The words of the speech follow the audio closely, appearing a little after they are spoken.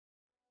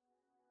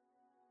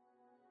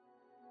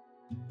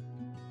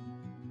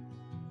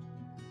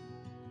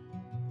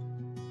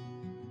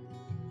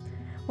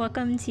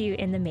Welcome to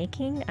In the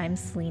Making. I'm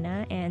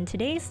Selena, and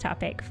today's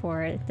topic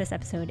for this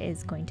episode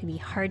is going to be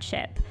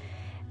hardship.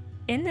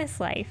 In this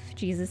life,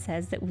 Jesus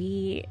says that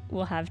we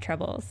will have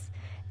troubles,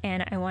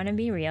 and I want to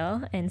be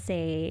real and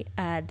say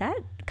that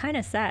kind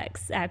of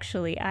sucks,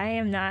 actually. I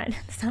am not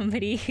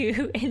somebody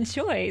who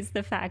enjoys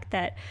the fact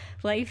that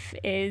life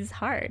is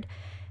hard.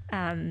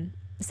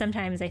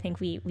 Sometimes I think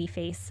we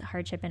face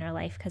hardship in our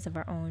life because of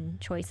our own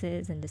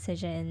choices and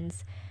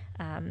decisions,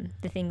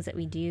 the things that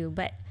we do,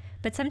 but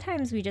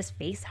sometimes we just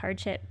face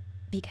hardship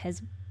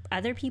because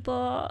other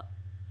people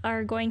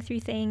are going through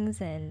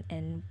things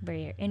and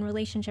we're in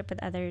relationship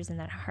with others and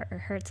that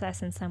hurts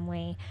us in some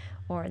way,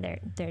 or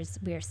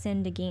we are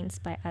sinned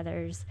against by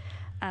others.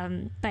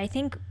 But I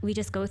think we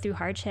just go through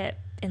hardship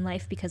in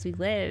life because we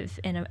live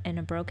in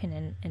a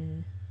broken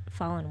and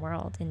fallen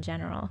world in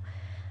general.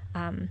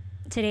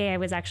 Today I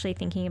was actually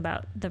thinking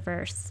about the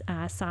verse,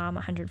 Psalm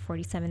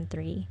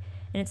 147:3,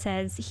 and it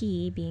says,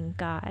 He, being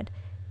God,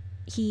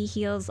 He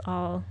heals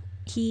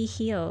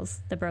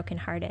the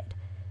brokenhearted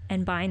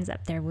and binds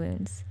up their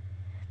wounds.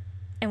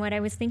 And what I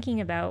was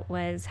thinking about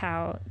was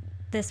how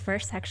this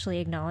verse actually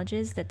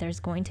acknowledges that there's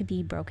going to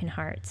be broken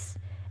hearts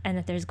and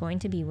that there's going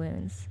to be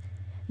wounds,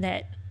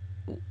 that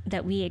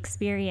we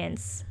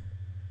experience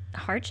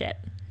hardship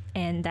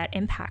and that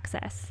impacts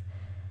us.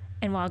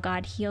 And while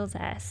God heals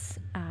us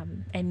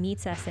and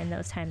meets us in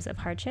those times of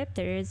hardship,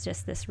 there is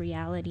just this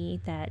reality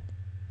that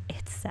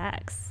it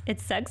sucks.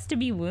 It sucks to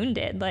be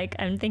wounded. Like,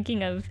 I'm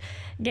thinking of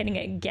getting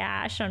a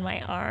gash on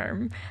my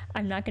arm.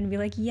 I'm not going to be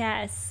like,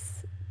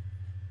 yes,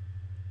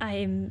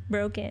 I'm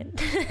broken.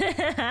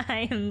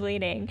 I am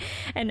bleeding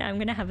and I'm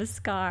going to have a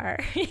scar,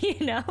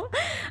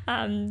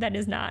 That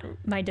is not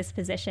my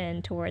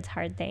disposition towards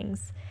hard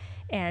things.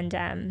 And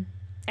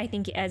I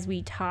think as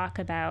we talk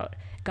about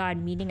God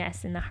meeting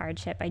us in the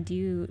hardship, I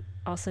do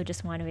also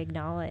just want to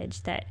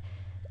acknowledge that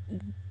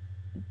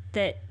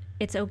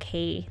it's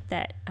okay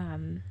that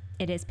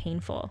it is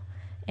painful.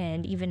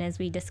 And even as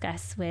we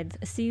discuss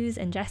with Suze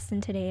and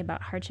Justin today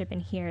about hardship and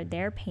hear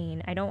their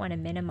pain, I don't want to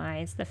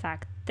minimize the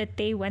fact that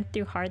they went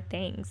through hard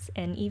things.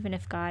 And even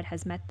if God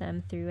has met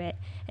them through it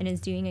and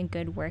is doing a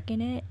good work in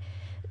it,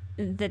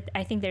 that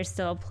I think there's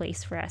still a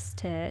place for us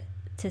to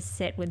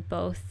sit with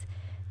both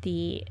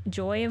the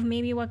joy of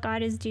maybe what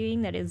God is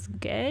doing that is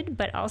good,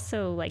 but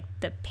also like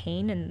the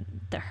pain and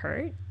the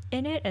hurt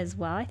in it as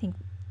well. I think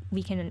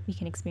we can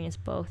experience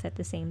both at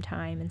the same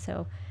time. And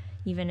so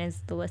even as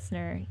the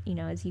listener,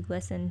 as you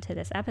listen to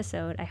this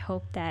episode, I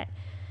hope that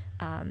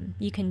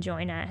you can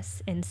join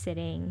us in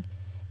sitting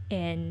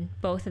in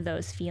both of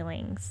those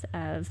feelings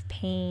of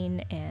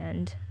pain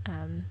and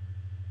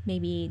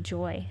maybe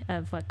joy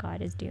of what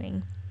God is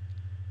doing.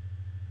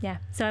 Yeah,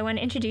 so I want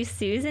to introduce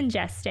Suze and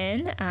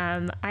Justin.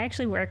 I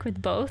actually work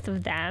with both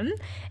of them,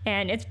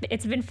 and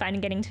it's been fun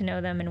getting to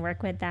know them and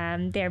work with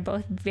them. They're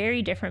both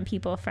very different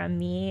people from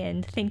me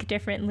and think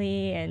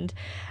differently, and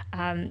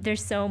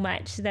there's so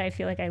much that I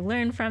feel like I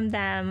learn from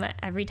them.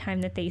 Every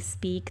time that they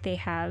speak, they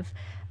have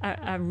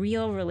a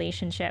real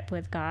relationship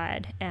with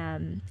God,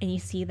 and you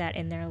see that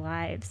in their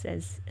lives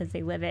as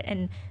they live it.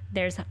 And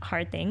there's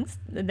hard things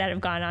that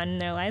have gone on in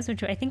their lives,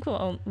 which I think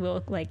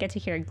we'll like get to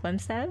hear a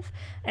glimpse of.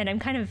 And I'm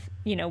kind of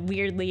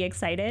weirdly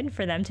excited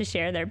for them to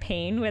share their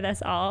pain with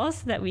us all,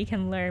 so that we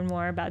can learn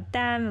more about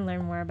them and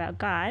learn more about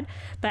God.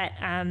 But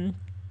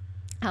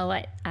I'll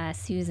let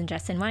Suze and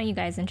Justin, why don't you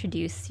guys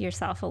introduce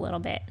yourself a little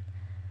bit?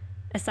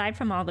 Aside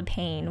from all the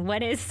pain,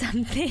 what is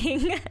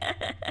something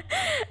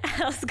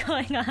else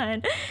going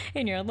on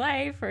in your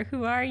life, or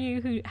who are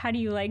you? How do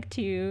you like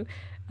to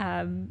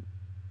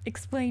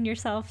explain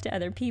yourself to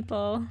other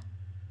people?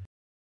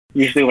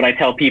 Usually what I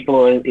tell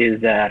people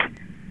is that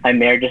I'm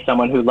married to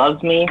someone who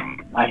loves me.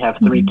 I have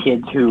 3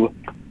 kids who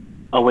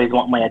always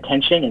want my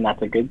attention, and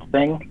that's a good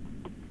thing.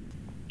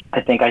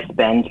 I think I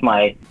spend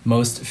my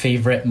most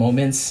favorite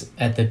moments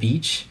at the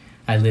beach.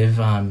 I live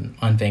on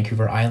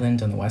Vancouver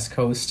Island on the West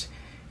Coast,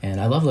 and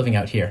I love living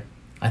out here.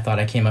 I thought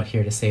I came out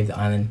here to save the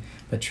island,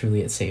 but truly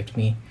it saved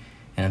me,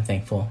 and I'm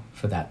thankful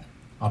for that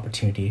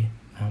opportunity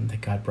that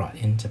God brought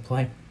into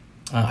play.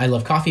 I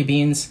love coffee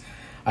beans.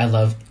 I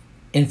love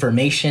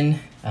information.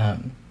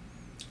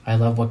 I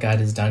love what God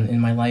has done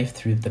in my life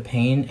through the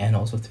pain and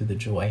also through the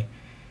joy.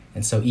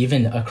 And so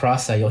even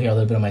across, you'll hear a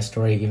little bit of my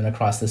story, even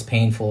across this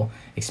painful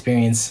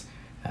experience,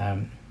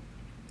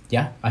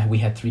 we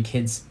had 3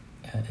 kids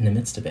in the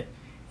midst of it.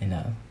 And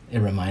it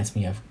reminds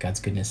me of God's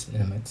goodness in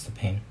the midst of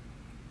pain.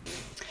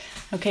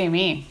 Okay,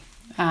 me.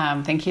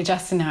 Thank you,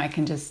 Justin. Now I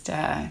can just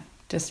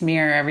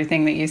mirror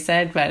everything that you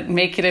said, but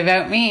make it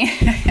about me.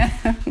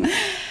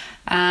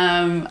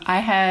 I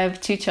have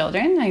 2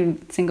 children.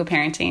 I'm single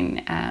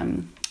parenting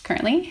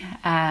currently.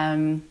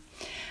 I'm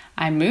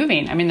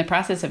moving. I'm in the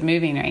process of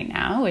moving right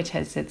now, which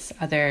has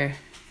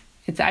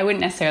I wouldn't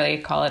necessarily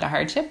call it a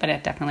hardship, but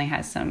it definitely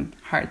has some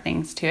hard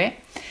things to it.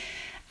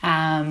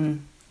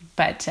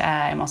 But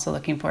I'm also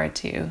looking forward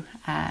to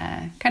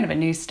kind of a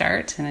new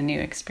start and a new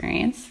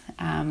experience.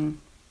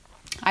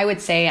 I would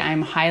say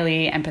I'm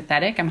highly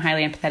empathetic. I'm a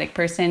highly empathetic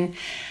person,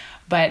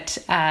 but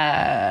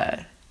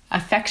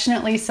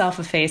affectionately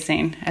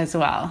self-effacing as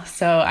well.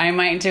 So I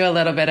might do a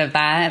little bit of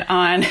that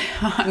on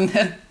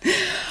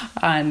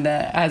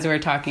the as we're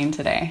talking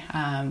today.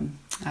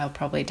 I'll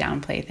probably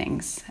downplay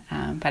things,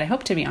 but I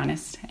hope to be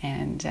honest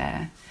and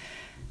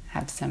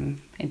have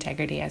some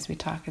integrity as we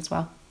talk as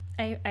well.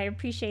 I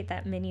appreciate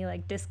that mini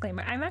like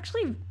disclaimer. I'm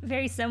actually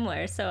very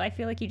similar, so I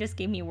feel like you just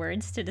gave me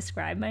words to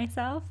describe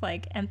myself,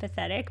 like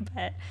empathetic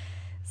but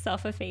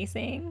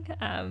self-effacing.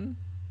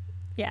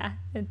 Yeah,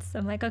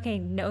 I'm like, okay,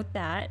 note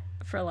that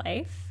for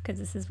life because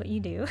this is what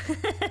you do.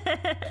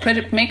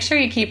 But make sure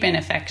you keep in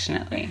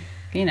affectionately.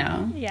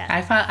 Yeah.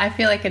 I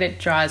feel like it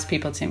draws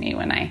people to me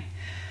when I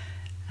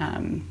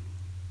I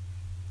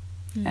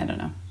don't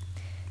know,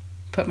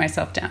 put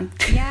myself down.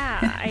 Yeah,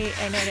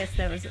 I noticed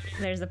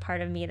there's a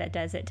part of me that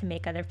does it to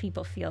make other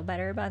people feel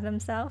better about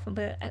themselves.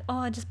 But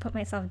I just put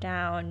myself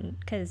down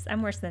because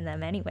I'm worse than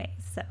them anyway.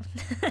 So,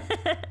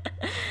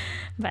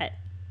 but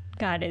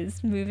God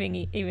is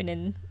moving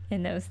even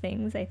in those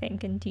things, I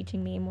think, and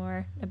teaching me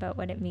more about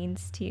what it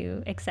means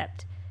to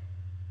accept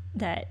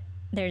that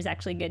there's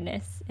actually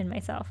goodness in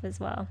myself as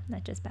well,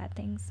 not just bad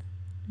things.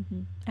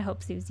 Mm-hmm. I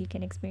hope, Suze, you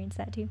can experience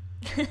that too.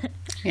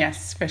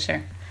 Yes, for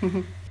sure.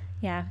 Mm-hmm.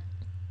 Yeah.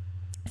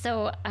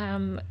 So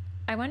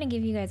I want to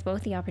give you guys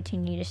both the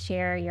opportunity to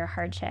share your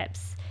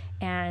hardships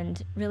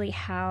and really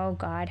how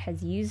God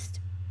has used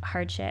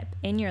hardship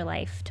in your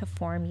life to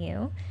form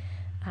you.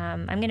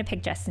 I'm going to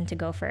pick Justin to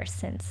go first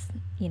since,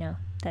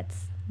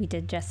 we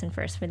did Justin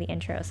first for the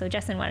intro. So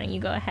Justin, why don't you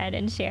go ahead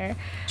and share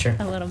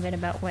a little bit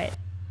about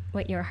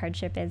what your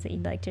hardship is that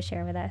you'd like to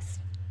share with us?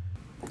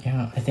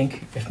 Yeah, I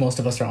think if most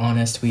of us are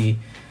honest, we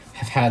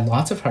have had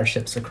lots of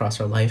hardships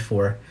across our life,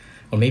 or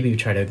maybe we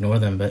try to ignore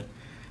them, but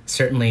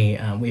certainly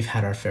we've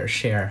had our fair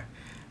share.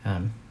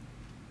 The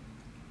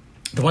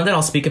one that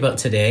I'll speak about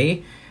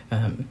today,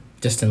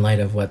 just in light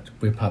of what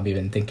we've probably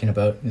been thinking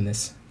about in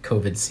this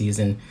COVID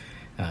season,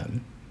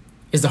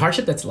 is the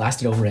hardship that's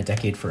lasted over a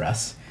decade for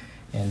us.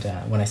 And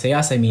when I say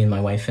us, I mean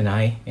my wife and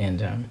I.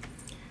 And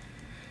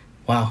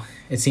wow,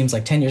 it seems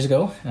like 10 years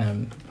ago,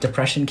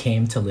 depression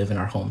came to live in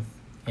our home,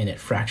 and it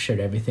fractured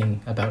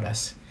everything about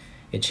us.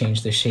 It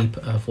changed the shape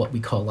of what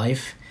we call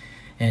life,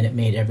 and it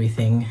made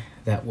everything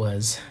that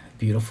was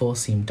beautiful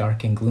seem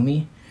dark and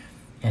gloomy,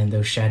 and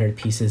those shattered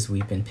pieces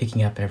we've been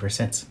picking up ever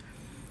since.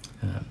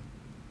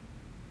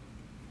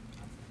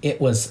 It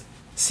was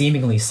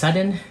seemingly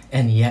sudden,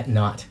 and yet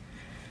not.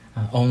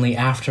 Only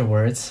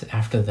afterwards,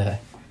 after the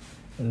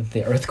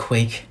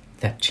earthquake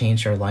that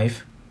changed our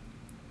life,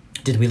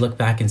 did we look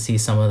back and see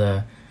some of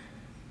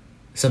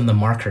the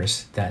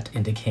markers that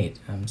indicate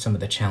some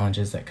of the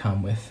challenges that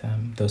come with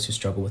those who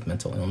struggle with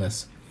mental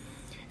illness.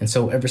 And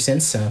so ever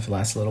since, for the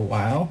last little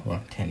while,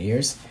 10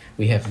 years,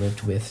 we have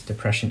lived with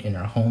depression in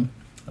our home,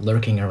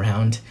 lurking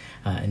around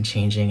and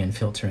changing and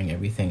filtering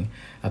everything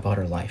about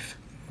our life.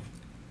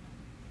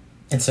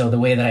 And so the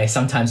way that I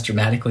sometimes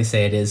dramatically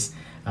say it is,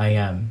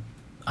 I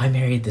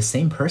married the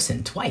same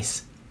person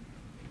twice.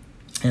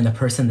 And the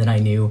person that I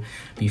knew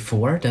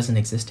before doesn't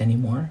exist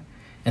anymore.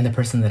 And the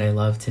person that I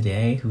love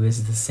today, who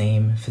is the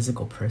same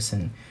physical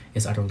person,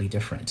 is utterly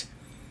different.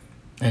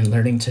 And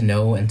learning to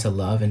know and to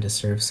love and to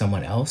serve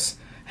someone else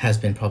has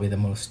been probably the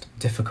most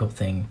difficult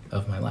thing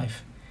of my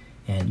life.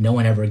 And no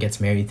one ever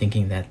gets married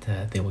thinking that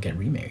they will get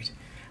remarried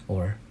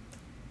or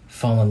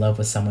fall in love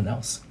with someone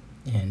else.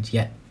 And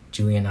yet,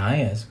 Julie and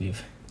I,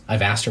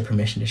 I've asked her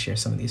permission to share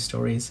some of these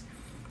stories,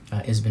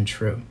 has been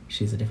true.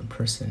 She's a different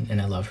person,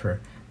 and I love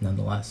her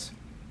nonetheless.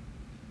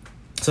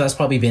 So that's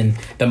probably been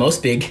the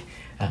most big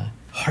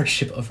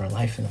hardship of our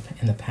life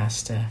in the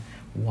past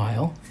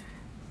while.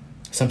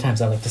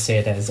 Sometimes I like to say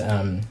it as,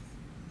 I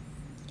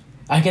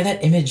get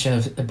that image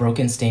of the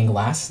broken stained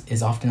glass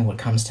is often what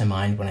comes to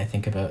mind when I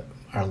think about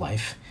our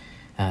life,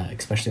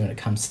 especially when it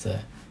comes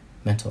to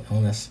mental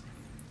illness.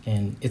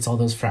 And it's all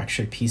those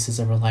fractured pieces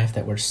of our life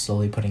that we're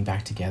slowly putting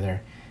back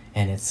together,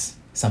 and it's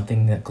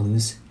something that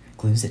glues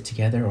it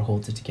together or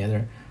holds it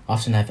together.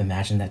 Often I've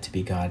imagined that to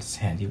be God's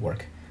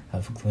handiwork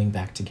of gluing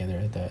back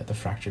together the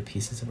fractured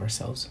pieces of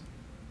ourselves.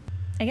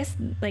 I guess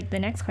the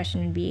next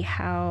question would be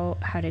how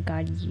did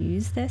God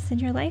use this in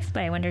your life?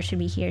 But I wonder, should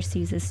we hear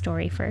Suze's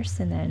story first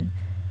and then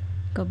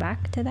go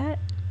back to that?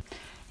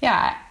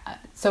 Yeah.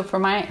 So for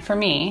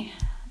me,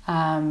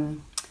 I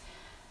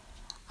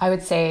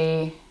would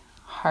say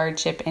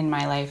hardship in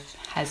my life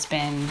has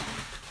been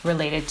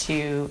related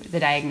to the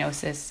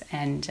diagnosis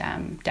and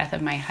death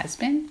of my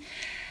husband.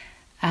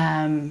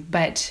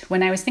 But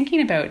when I was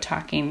thinking about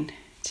talking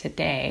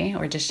today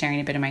or just sharing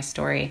a bit of my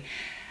story,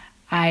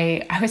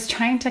 I was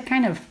trying to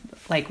kind of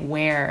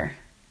wear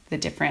the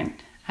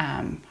different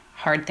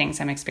hard things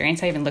I'm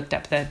experiencing. I even looked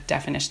up the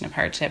definition of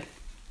hardship,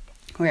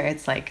 where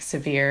it's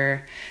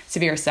severe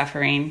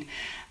suffering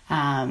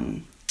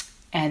or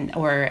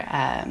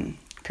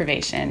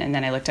privation. And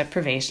then I looked up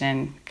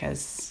privation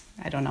because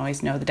I don't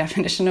always know the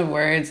definition of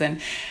words, and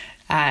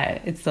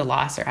it's the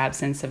loss or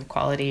absence of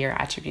quality or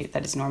attribute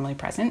that is normally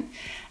present.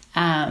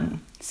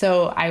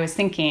 So I was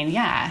thinking,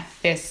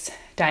 this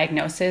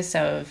diagnosis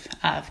of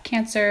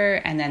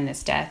cancer and then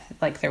this death.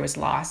 Like there was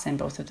loss in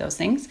both of those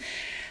things.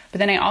 But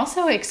then I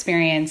also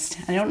experienced,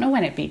 I don't know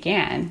when it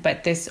began,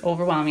 but this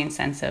overwhelming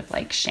sense of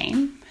like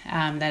shame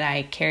that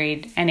I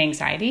carried, and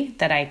anxiety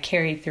that I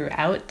carried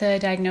throughout the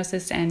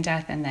diagnosis and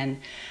death. And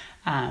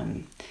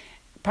then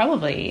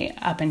probably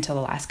up until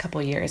the last couple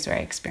of years where I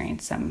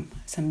experienced some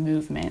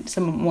movement,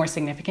 some more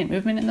significant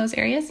movement in those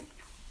areas.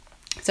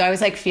 So I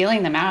was like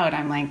feeling them out.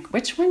 I'm like,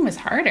 which one was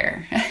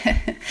harder?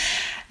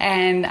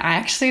 And I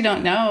actually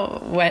don't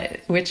know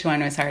which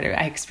one was harder.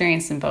 I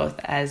experienced them both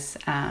as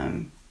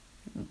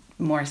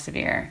more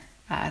severe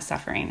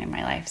suffering in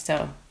my life.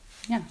 So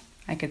yeah,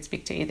 I could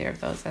speak to either of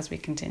those as we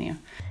continue.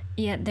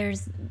 Yeah,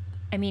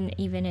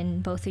 even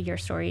in both of your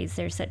stories,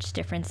 there's such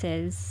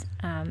differences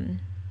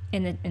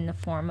in the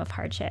form of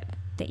hardship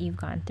that you've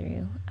gone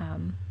through.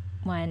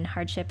 One,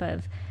 hardship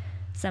of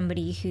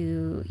somebody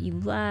who you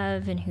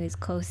love and who is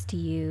close to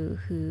you,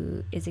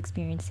 who is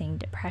experiencing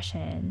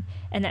depression,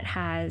 and that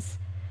has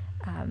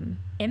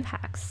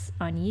impacts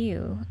on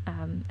you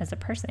as a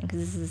person, because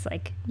this is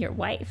like your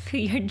wife who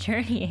you're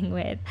journeying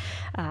with,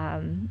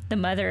 the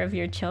mother of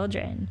your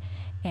children,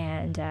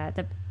 and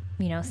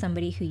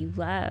somebody who you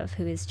love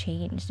who is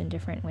changed in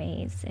different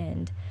ways,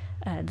 and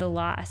the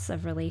loss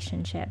of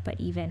relationship, but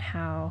even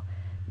how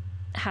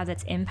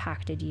that's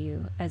impacted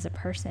you as a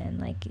person.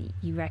 Like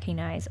you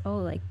recognize, oh,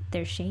 like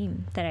there's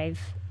shame that I've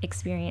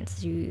experienced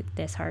through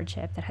this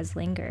hardship that has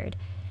lingered.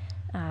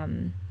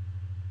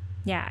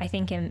 I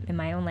think in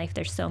my own life,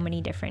 there's so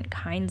many different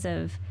kinds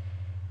of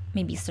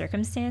maybe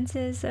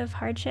circumstances of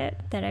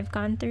hardship that I've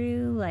gone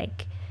through.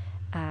 Like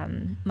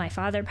my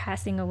father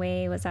passing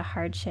away was a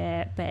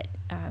hardship, but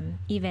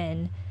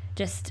even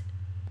just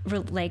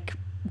like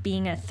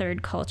being a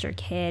third culture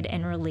kid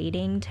and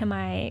relating to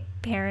my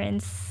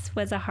parents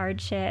was a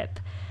hardship.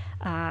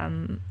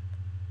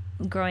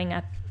 Growing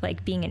up,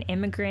 like being an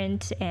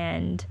immigrant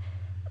and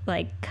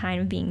like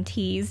kind of being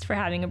teased for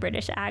having a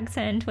British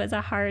accent was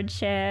a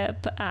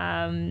hardship.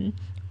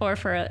 Or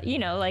for,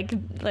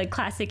 like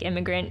classic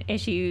immigrant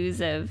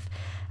issues of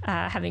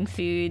having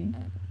food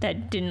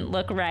that didn't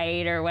look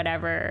right or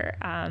whatever.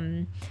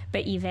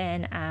 But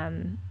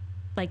even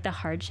like the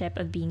hardship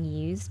of being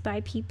used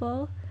by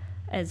people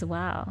as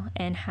well,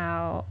 and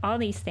how all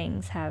these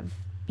things have,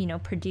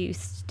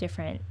 produced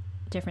different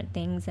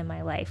things in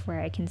my life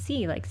where I can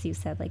see, like Sue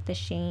said, like the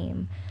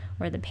shame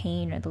or the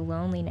pain or the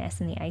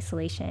loneliness and the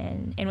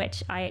isolation, in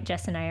which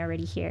Jess and I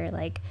already hear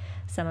like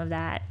some of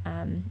that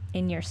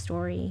in your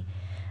story.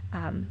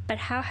 But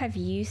how have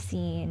you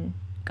seen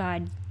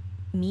God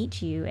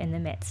meet you in the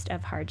midst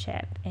of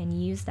hardship and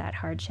use that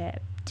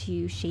hardship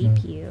to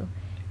shape you?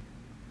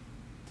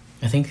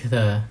 I think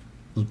the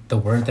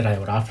word that I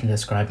would often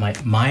describe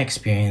my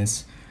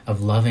experience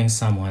of loving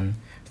someone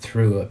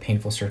through a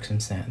painful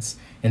circumstance.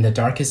 In the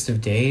darkest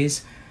of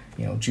days,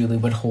 Julie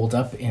would hold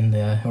up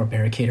or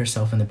barricade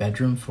herself in the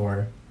bedroom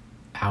for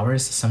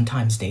hours,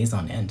 sometimes days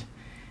on end.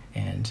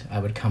 And I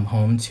would come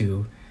home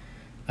to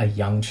a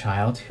young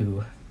child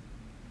who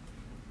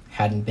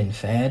hadn't been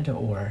fed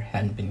or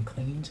hadn't been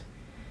cleaned.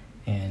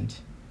 And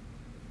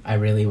I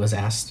really was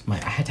asked, I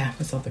had to ask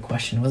myself the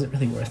question, was it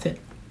really worth it?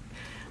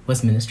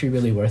 Was ministry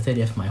really worth it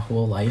if my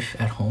whole life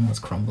at home was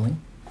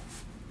crumbling?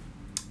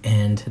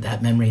 And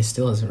that memory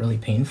still is really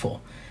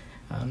painful,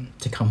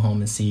 to come home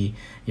and see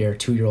your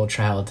 2-year-old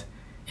child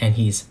and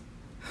he's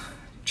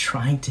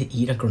trying to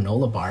eat a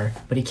granola bar,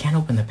 but he can't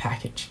open the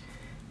package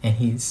and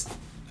he's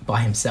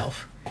by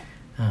himself.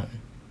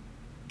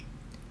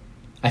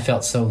 I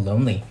felt so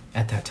lonely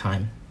at that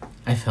time.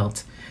 I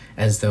felt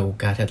as though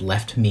God had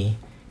left me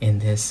in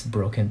this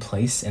broken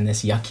place, in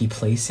this yucky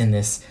place, in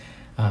this...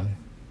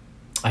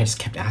 I just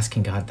kept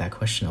asking God that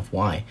question of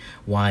why.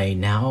 Why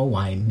now?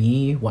 Why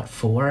me? What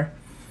for?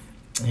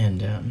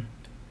 And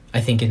I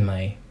think in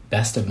my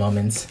best of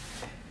moments,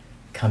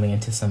 coming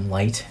into some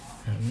light,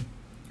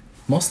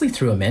 mostly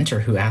through a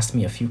mentor who asked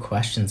me a few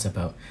questions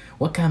about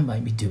what God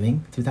might be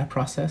doing through that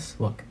process,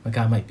 what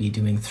God might be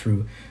doing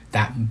through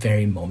that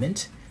very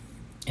moment.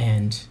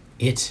 And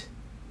it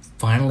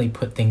finally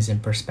put things in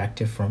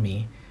perspective for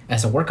me.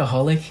 As a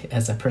workaholic,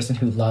 as a person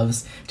who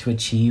loves to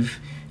achieve,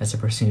 as a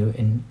person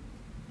who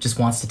just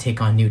wants to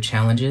take on new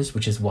challenges,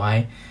 which is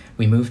why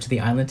we moved to the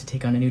island to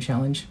take on a new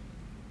challenge.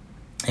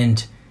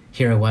 And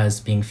here I was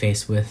being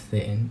faced with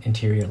the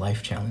interior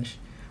life challenge.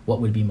 What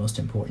would be most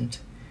important?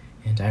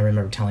 And I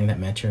remember telling that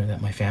mentor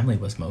that my family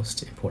was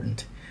most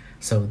important.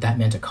 So that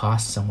meant a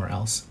cost somewhere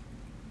else.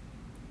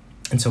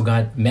 And so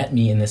God met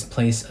me in this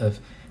place of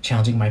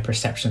challenging my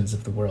perceptions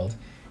of the world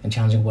and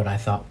challenging what I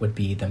thought would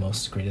be the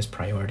most greatest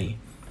priority.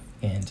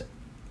 And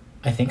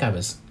I think I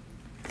was...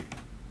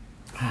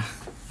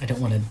 I don't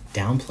want to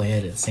downplay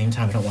it. At the same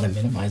time, I don't want to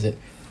minimize it.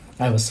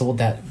 I was sold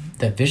that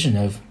vision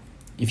of,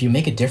 if you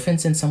make a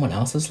difference in someone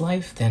else's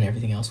life, then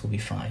everything else will be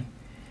fine.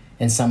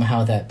 And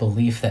somehow that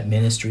belief that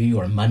ministry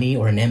or money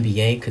or an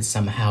MBA could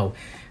somehow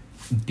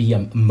be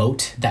a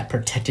moat that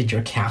protected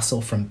your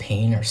castle from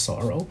pain or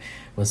sorrow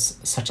was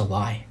such a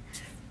lie.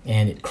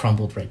 And it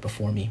crumbled right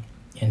before me.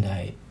 And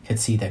I could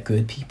see that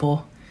good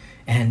people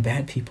and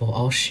bad people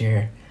all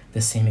share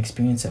the same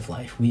experience of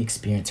life. We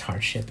experience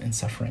hardship and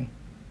suffering.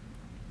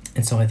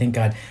 And so I think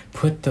God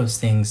put those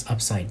things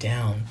upside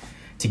down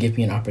to give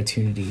me an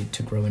opportunity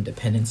to grow in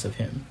dependence of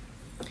him.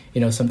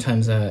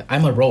 Sometimes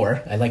I'm a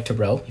rower. I like to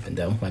row, even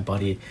though my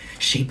body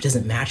shape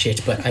doesn't match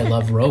it, but I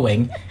love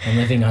rowing and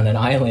living on an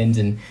island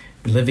and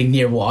living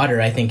near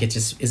water. I think it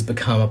just has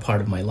become a part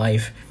of my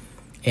life.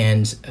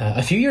 And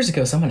a few years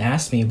ago, someone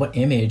asked me what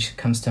image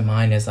comes to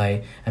mind as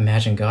I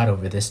imagine God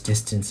over this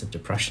distance of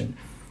depression.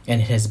 And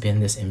it has been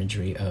this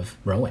imagery of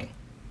rowing.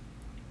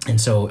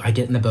 And so I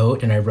get in the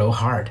boat and I row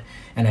hard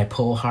and I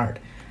pull hard,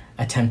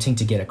 attempting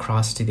to get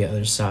across to the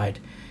other side.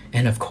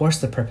 And of course,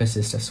 the purpose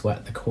is to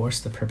sweat. Of course,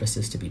 the purpose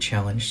is to be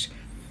challenged.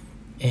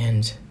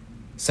 And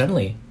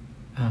suddenly,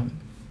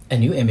 a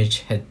new image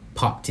had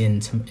popped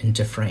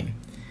into frame.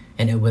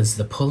 And it was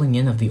the pulling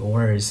in of the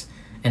oars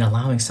and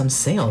allowing some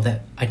sail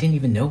that I didn't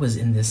even know was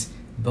in this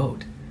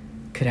boat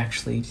could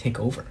actually take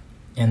over.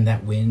 And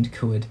that wind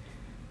could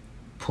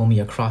pull me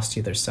across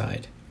the other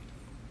side.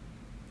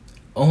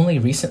 Only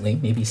recently,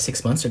 maybe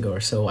 6 months ago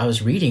or so, I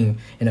was reading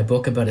in a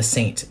book about a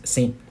saint,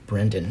 Saint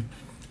Brendan,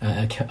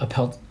 a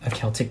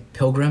Celtic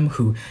pilgrim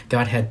who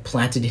God had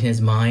planted in his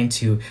mind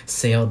to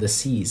sail the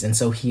seas. And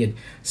so he had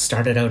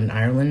started out in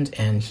Ireland,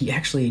 and he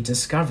actually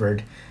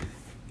discovered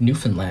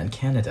Newfoundland,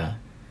 Canada,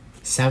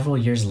 several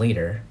years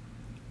later,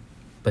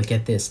 but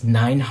get this,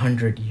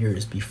 900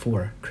 years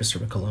before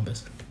Christopher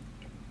Columbus.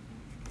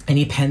 And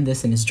he penned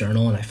this in his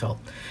journal, and I felt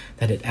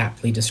that it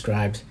aptly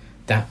described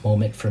that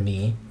moment for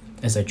me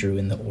as I drew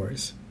in the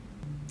oars.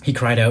 He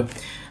cried out,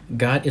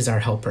 "God is our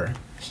helper.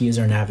 He is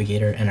our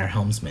navigator and our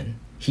helmsman.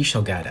 He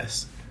shall guide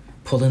us.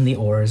 Pull in the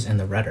oars and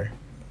the rudder.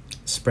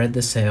 Spread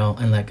the sail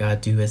and let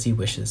God do as he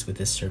wishes with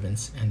his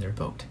servants and their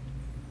boat."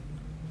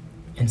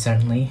 And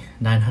suddenly,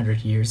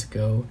 900 years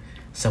ago,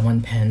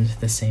 someone penned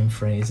the same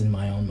phrase in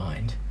my own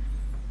mind.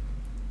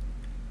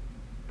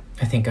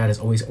 I think God is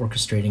always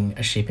orchestrating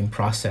a shaping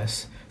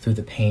process through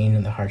the pain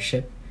and the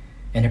hardship,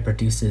 and it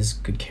produces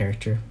good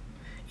character,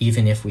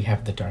 even if we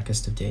have the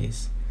darkest of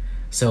days.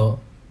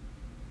 So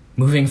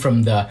moving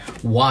from the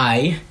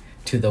why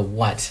to the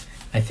what,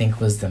 I think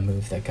was the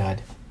move that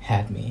God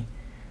had me.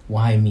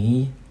 Why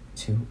me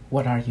to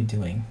what are you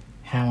doing?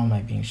 How am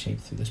I being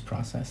shaped through this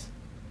process?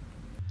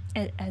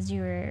 As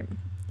you were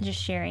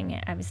just sharing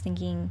it, I was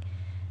thinking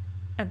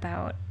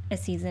about a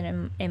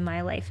season in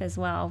my life as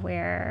well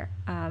where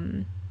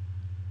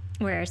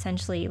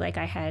essentially like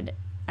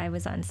I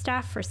was on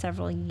staff for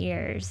several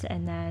years,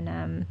 and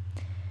then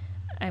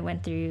I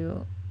went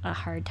through a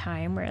hard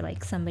time where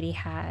like somebody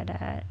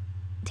had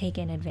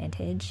taken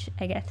advantage,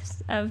 I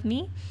guess, of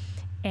me.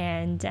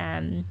 And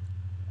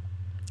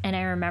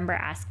I remember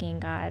asking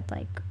God,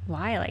 like,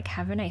 why? Like,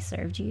 haven't I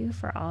served you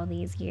for all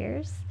these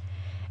years?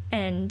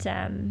 And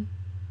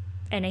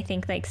I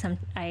think like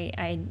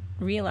I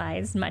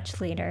realized much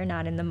later,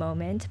 not in the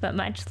moment, but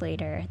much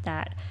later,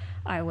 that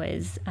I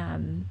was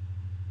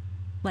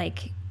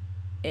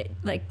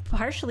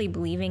partially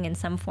believing in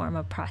some form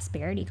of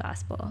prosperity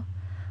gospel.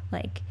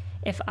 Like,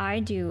 if I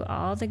do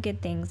all the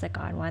good things that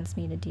God wants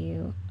me to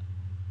do,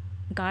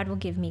 God will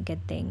give me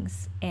good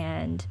things,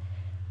 and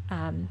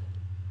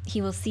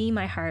he will see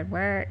my hard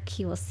work.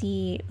 He will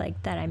see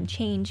like that I'm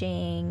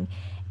changing,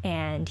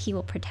 and he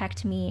will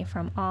protect me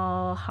from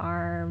all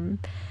harm.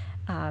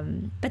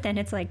 But then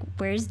it's like,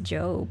 where's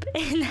Job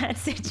in that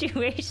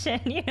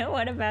situation?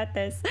 What about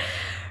this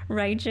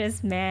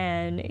righteous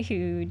man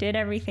who did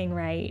everything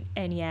right,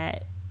 and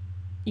yet,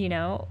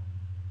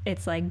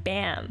 it's like,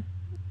 bam,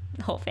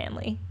 the whole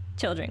family,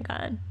 children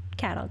gone,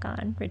 cattle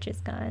gone,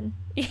 riches gone,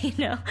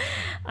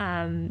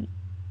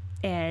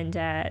 and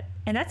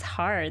that's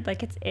hard.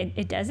 Like,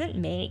 it doesn't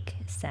make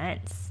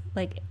sense.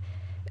 Like,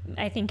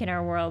 I think in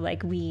our world,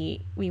 like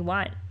we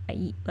want,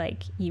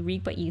 like, you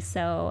reap what you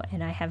sow,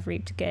 and I have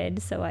reaped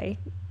good, so I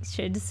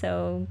should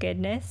sow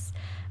goodness.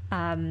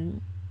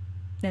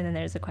 And then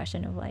there's a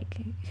question of like,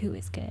 who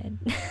is good?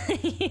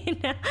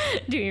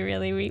 Do we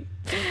really reap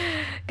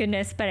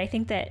goodness? But I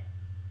think that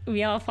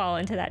we all fall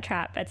into that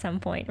trap at some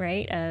point,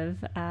 right?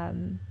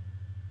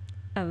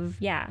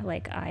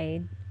 Like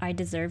I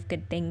deserve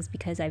good things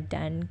because I've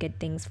done good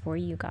things for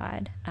you,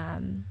 God.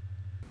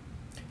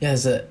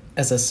 As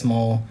a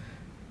small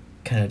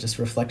kind of just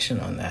reflection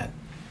on that,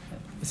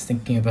 I was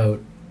thinking about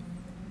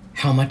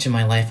how much in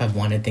my life I've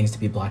wanted things to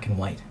be black and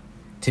white,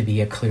 to be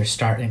a clear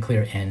start and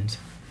clear end,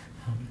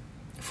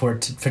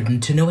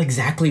 to know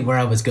exactly where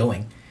I was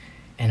going.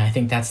 And I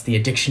think that's the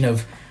addiction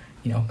of,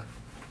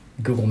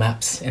 Google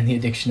Maps, and the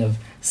addiction of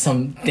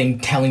something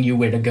telling you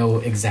where to go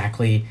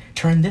exactly.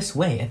 Turn this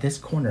way at this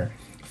corner,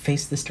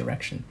 face this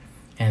direction.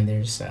 And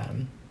there's,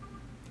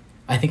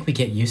 I think we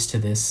get used to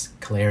this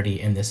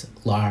clarity and this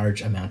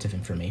large amount of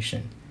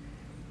information.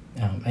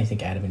 I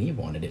think Adam and Eve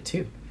wanted it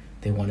too.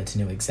 They wanted to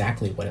know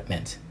exactly what it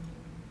meant.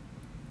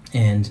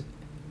 And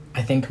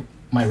I think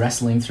my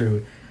wrestling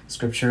through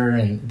scripture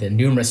and the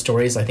numerous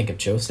stories, I think of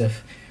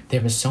Joseph,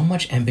 there was so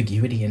much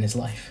ambiguity in his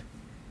life.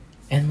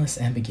 Endless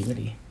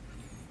ambiguity.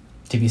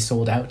 To be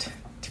sold out,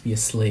 to be a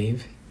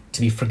slave,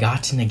 to be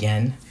forgotten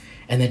again,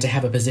 and then to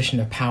have a position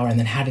of power, and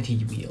then how did he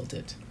wield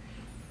it?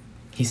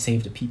 He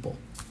saved a people.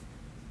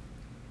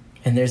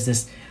 And there's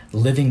this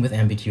living with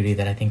ambiguity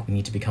that I think we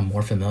need to become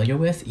more familiar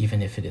with,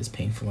 even if it is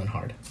painful and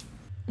hard.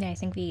 Yeah, I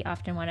think we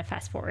often want to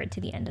fast forward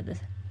to the end of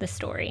the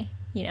story,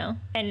 you know,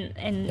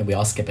 and we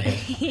all skip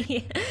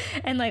ahead.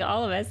 And like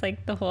all of us,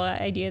 like the whole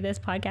idea of this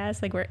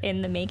podcast, like we're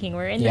in the making,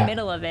 we're in the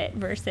middle of it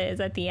versus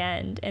at the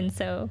end, and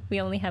so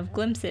we only have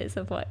glimpses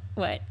of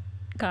what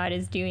God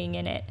is doing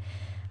in it.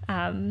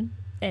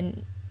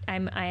 And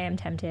I am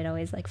tempted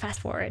always like fast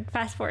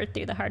forward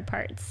through the hard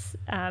parts,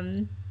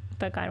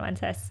 but God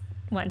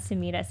wants to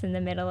meet us in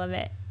the middle of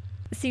it.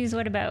 Suze,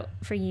 what about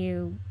for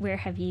you? Where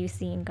have you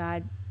seen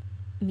God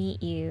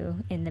meet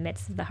you in the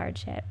midst of the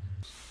hardship?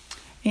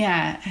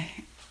 Yeah,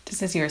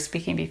 just as you were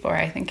speaking before,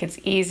 I think it's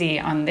easy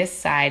on this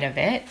side of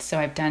it. So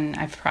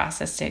I've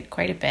processed it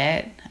quite a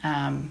bit.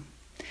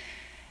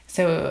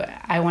 So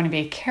I want to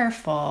be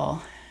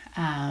careful,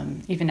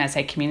 even as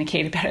I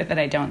communicate about it, that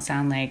I don't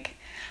sound like,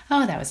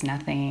 oh, that was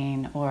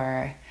nothing,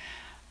 or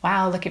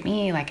wow, look at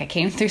me, like I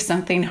came through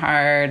something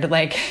hard.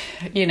 Like,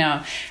 you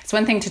know, it's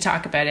one thing to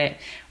talk about it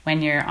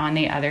when you're on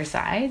the other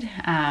side.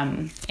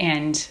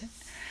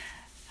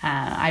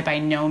 I by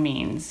no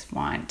means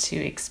want to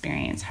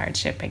experience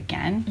hardship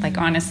again. Like,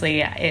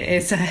 honestly, it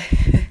is,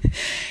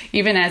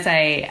 even as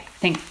I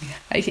think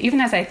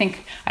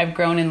I've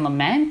grown in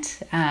lament,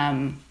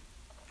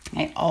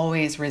 I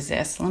always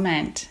resist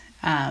lament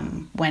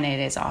when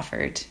it is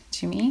offered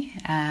to me.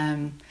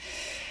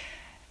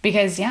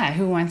 Because,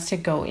 who wants to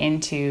go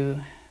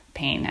into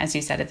pain, as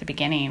you said at the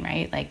beginning,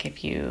 right? Like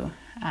if you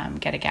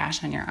get a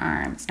gash on your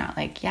arm, it's not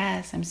like,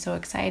 yes, I'm so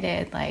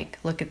excited, like,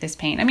 look at this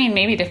pain. I mean,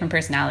 maybe different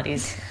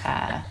personalities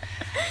have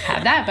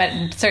that,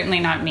 but certainly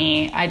not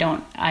me. I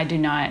don't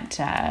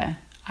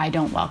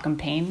welcome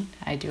pain.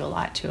 I do a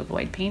lot to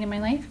avoid pain in my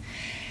life.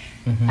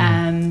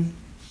 Mm-hmm.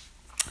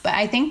 But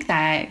I think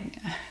that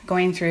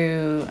going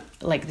through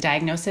like the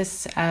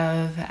diagnosis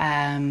of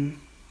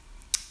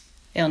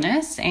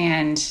illness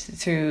and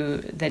through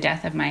the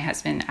death of my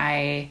husband,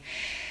 I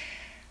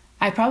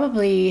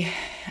probably,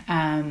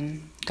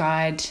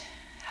 God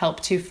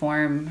helped to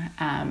form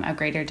a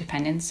greater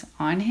dependence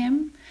on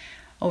him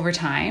over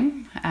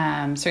time.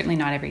 Certainly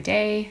not every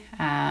day,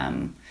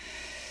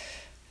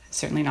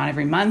 certainly not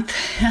every month,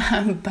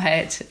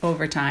 but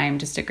over time,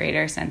 just a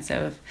greater sense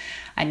of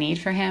a need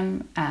for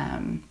him,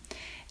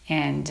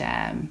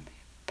 and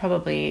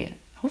probably,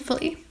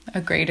 hopefully, a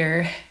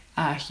greater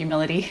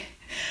humility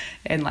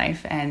in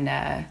life, and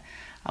a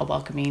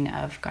welcoming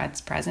of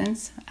God's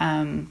presence.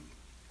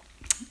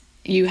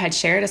 You had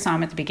shared a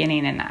psalm at the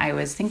beginning, and I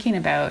was thinking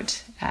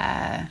about,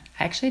 I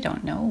actually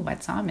don't know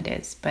what psalm it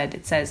is, but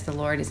it says, the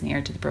Lord is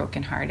near to the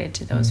brokenhearted,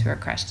 to those who are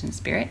crushed in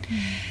spirit.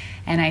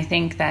 And I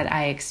think that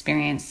I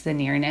experienced the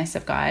nearness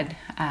of God,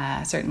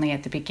 certainly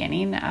at the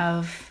beginning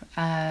of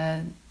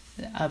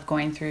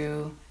going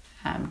through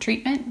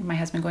treatment, my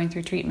husband going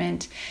through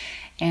treatment,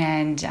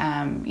 and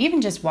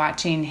even just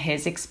watching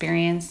his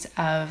experience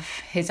of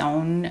his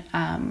own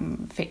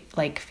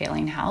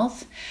failing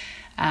health.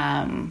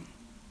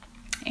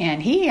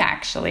 And he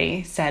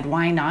actually said,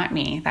 why not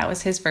me? That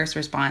was his first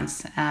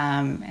response.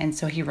 And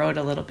so he wrote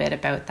a little bit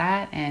about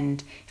that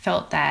and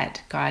felt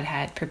that God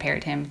had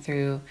prepared him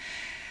through,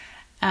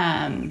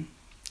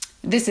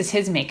 this is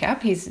his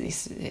makeup.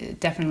 He's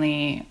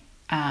definitely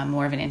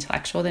more of an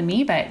intellectual than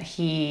me, but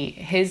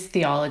his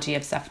theology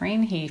of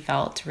suffering, he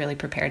felt really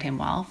prepared him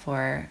well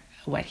for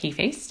what he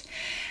faced.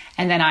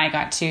 And then I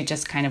got to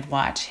just kind of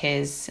watch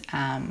his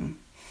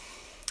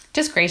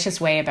just gracious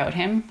way about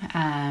him,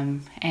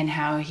 and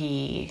how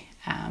he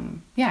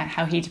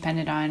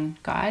depended on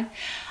God.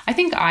 I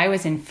think I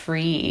was in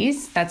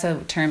freeze. That's a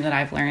term that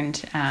I've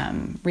learned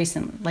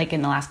like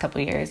in the last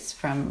couple of years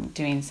from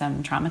doing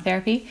some trauma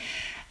therapy.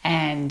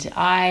 And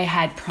I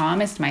had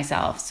promised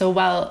myself. So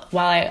while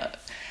I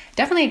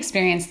definitely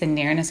experienced the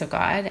nearness of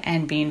God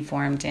and being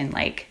formed in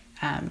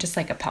just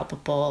like a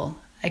palpable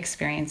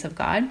experience of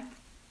God,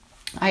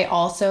 I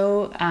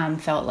also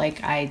felt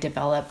like I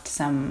developed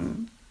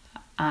some,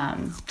 I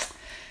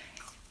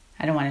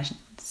don't want to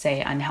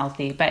say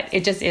unhealthy, but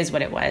it just is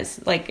what it was.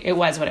 Like, it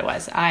was what it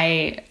was.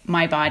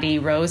 My body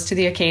rose to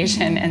the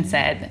occasion and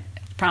said,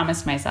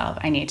 promised myself,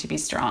 I need to be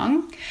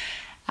strong.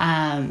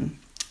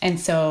 And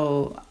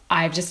so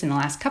I've just in the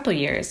last couple of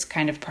years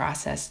kind of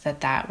processed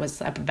that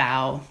was a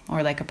vow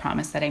or like a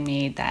promise that I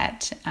made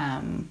that,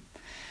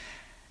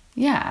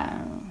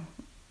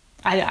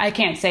 I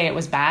can't say it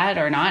was bad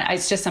or not.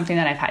 It's just something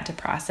that I've had to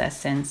process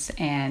since,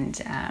 and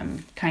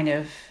kind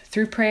of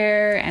through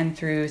prayer and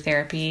through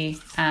therapy,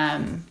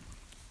 kind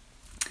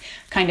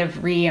of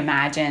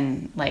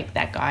reimagine like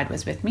that God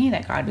was with me,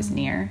 that God was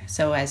near,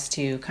 so as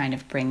to kind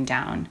of bring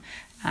down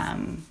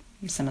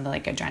some of the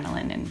like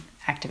adrenaline and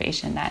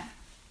activation that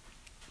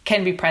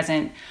can be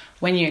present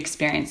when you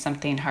experience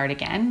something hard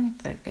again.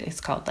 It's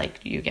called like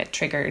you get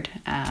triggered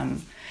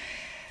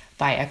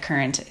by a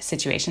current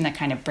situation that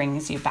kind of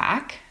brings you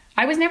back.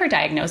 I was never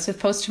diagnosed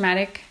with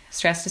post-traumatic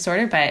stress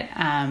disorder, but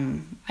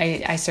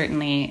I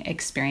certainly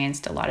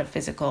experienced a lot of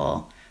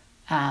physical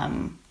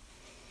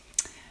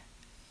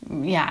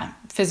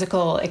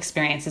physical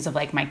experiences of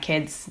like my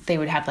kids, they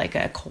would have like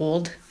a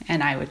cold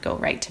and I would go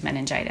right to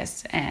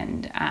meningitis.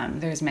 And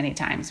there's many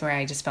times where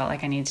I just felt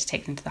like I needed to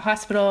take them to the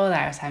hospital,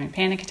 that I was having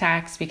panic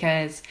attacks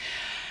because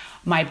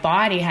my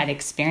body had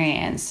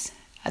experienced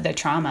the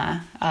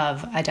trauma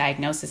of a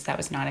diagnosis that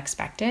was not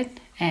expected,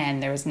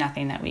 and there was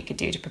nothing that we could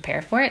do to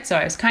prepare for it. So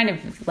I was kind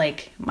of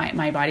like,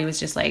 my body was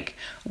just like,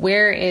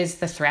 where is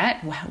the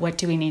threat? What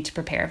do we need to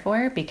prepare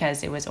for?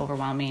 Because it was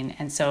overwhelming.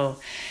 And so,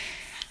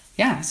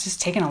 yeah, it's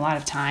just taken a lot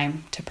of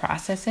time to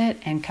process it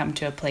and come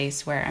to a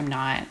place where I'm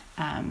not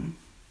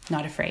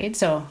afraid.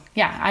 So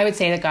yeah, I would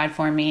say that God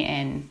formed me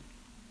in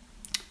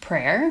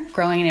prayer,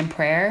 growing in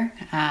prayer,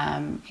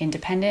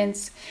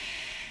 independence,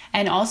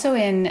 and also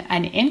in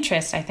an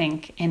interest, I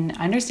think, in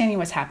understanding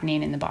what's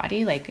happening in the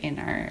body, like in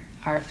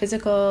our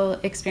physical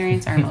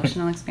experience, our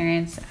emotional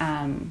experience,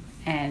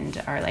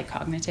 and our like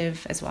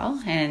cognitive as well.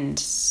 And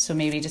so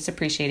maybe just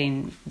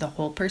appreciating the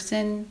whole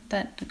person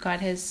that God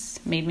has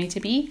made me to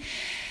be,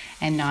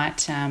 and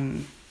not,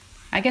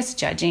 I guess,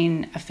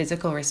 judging a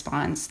physical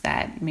response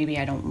that maybe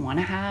I don't want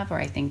to have, or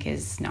I think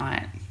is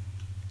not,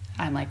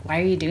 I'm like,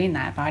 why are you doing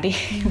that, body?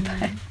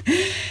 But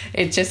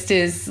it just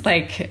is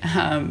like,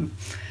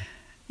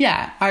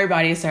 our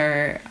bodies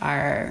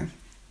are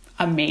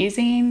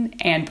amazing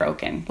and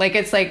broken. Like,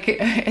 it's like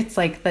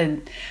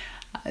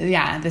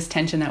this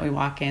tension that we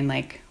walk in,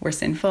 like we're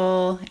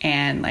sinful,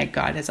 and like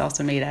God has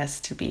also made us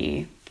to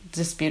be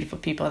just beautiful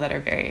people that are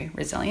very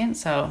resilient.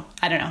 So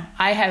I don't know.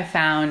 I have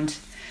found,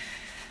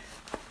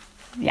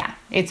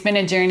 it's been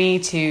a journey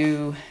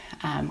to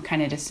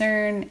kind of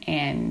discern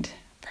and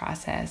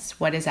process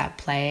what is at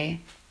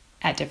play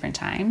at different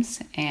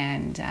times.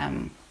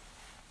 And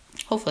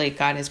hopefully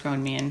God has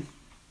grown me in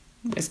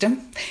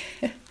wisdom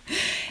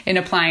in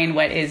applying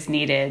what is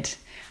needed,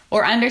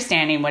 or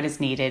understanding what is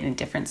needed in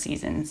different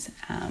seasons.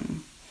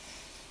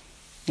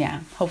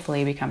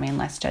 Hopefully becoming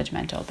less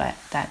judgmental, but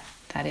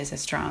that is a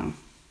strong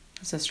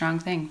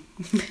thing.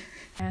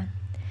 Yeah.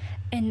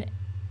 And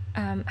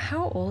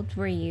how old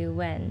were you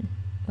when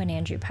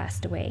Andrew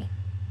passed away?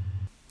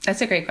 That's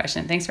a great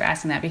question. Thanks for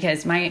asking that,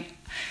 because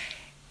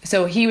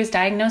so he was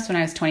diagnosed when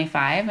I was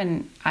 25,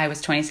 and I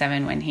was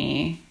 27 when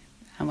he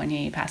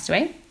passed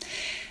away.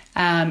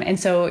 And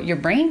so your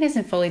brain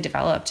isn't fully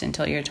developed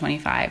until you're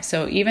 25.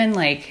 So even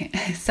like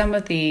some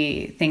of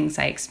the things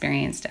I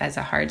experienced as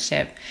a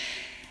hardship,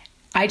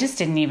 I just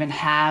didn't even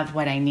have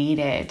what I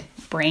needed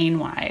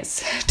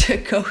brain-wise to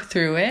go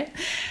through it.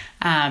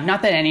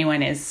 Not that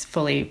anyone is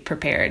fully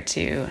prepared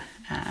to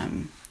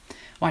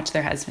watch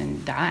their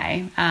husband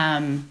die.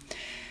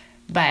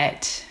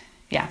 But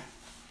yeah,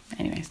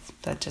 anyways,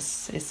 that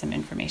just is some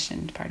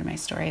information, part of my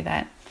story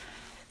that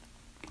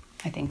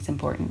I think is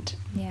important.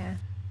 Yeah.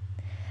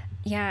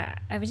 Yeah,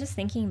 I was just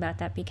thinking about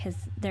that, because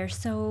there's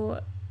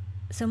so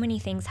many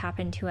things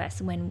happen to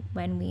us when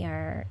we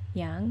are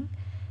young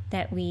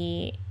that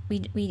we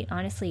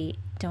honestly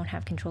don't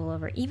have control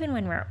over, even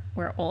when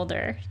we're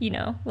older,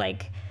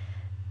 like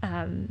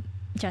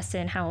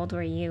Justin, how old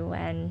were you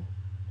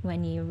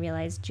when you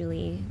realized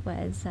Julie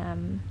was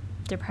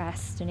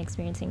depressed and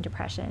experiencing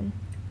depression?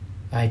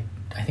 I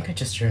think I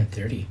just turned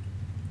 30.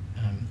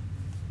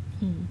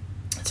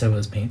 So it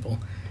was painful.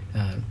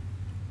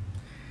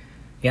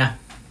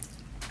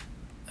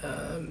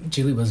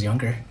 Julie was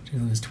younger.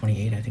 Julie was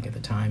 28, I think, at the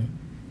time.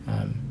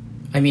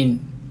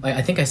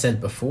 I think I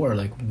said before,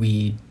 like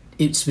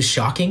it was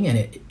shocking, and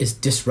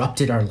it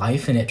disrupted our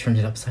life, and it turned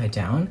it upside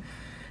down.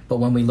 But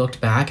when we looked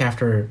back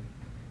after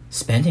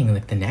spending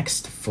like the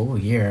next full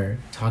year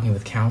talking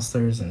with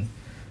counselors and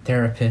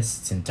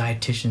therapists and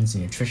dietitians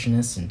and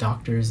nutritionists and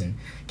doctors and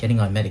getting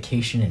on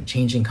medication and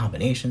changing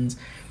combinations,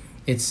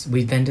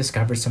 we then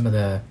discovered some of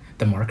the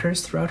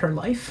markers throughout our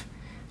life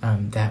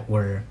that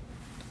were,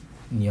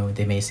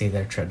 they may say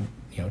they're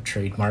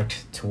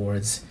trademarked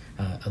towards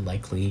a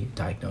likely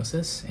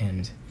diagnosis,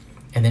 and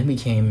then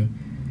came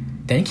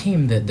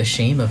the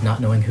shame of not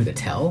knowing who to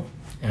tell,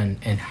 and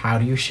how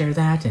do you share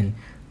that, and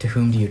to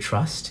whom do you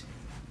trust.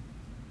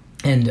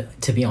 And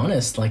to be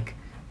honest, like,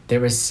 there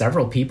was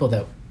several people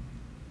that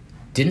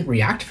didn't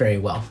react very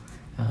well.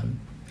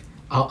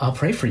 I'll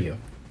pray for you,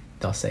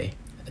 they'll say.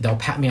 They'll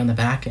pat me on the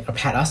back, or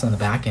pat us on the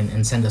back,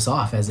 and send us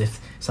off as if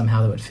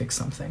somehow that would fix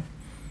something.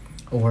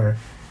 Or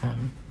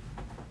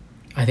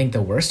I think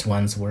the worst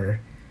ones were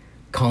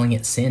calling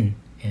it sin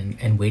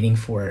and waiting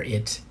for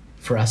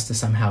us to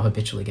somehow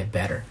habitually get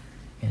better.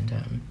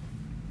 And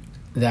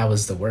that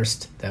was the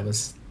worst. That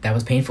was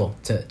painful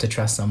to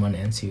trust someone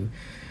and to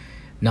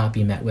not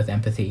be met with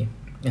empathy.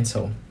 And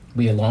so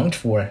we longed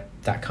for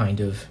that kind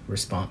of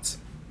response,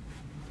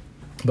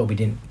 but we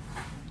didn't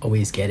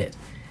always get it.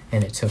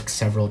 And it took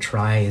several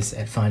tries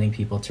at finding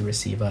people to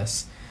receive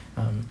us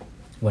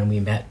when we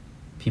met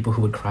people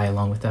who would cry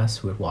along with us,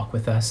 who would walk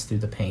with us through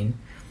the pain,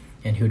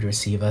 and who would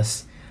receive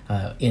us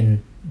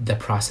in the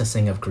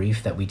processing of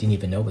grief that we didn't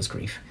even know was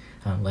grief,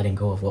 letting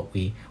go of what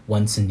we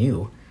once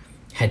knew,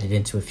 headed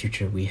into a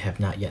future we have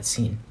not yet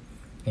seen.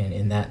 And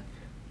in that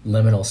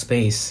liminal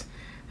space,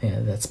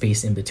 that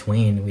space in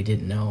between, we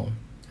didn't know.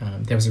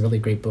 There was a really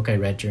great book I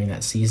read during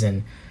that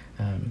season,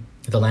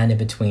 The Land in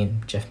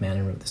Between. Jeff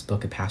Mannon wrote this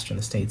book, a pastor in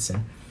the States,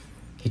 and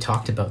he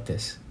talked about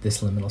this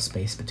liminal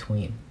space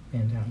between.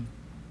 And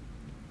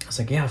I was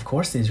like, yeah, of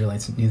course the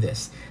Israelites knew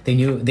this.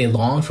 They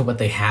longed for what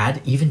they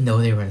had, even though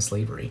they were in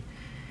slavery.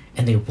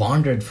 And they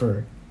wandered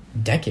for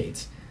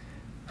decades,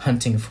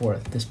 hunting for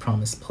this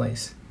promised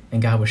place.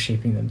 And God was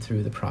shaping them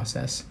through the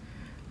process.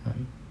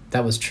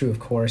 That was true, of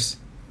course,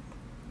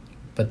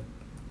 but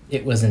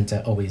it wasn't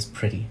always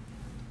pretty.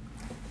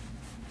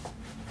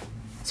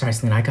 Sorry,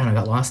 Selena, I kind of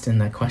got lost in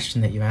that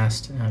question that you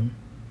asked.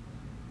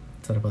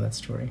 Thought about that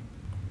story.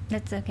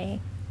 That's okay.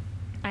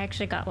 I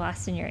actually got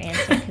lost in your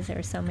answer because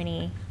there's so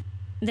many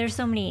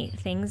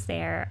things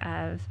there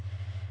of,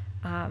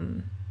 I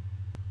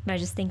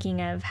was just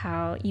thinking of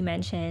how you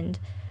mentioned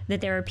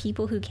that there were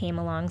people who came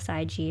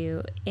alongside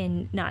you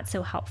in not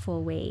so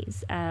helpful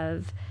ways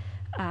of,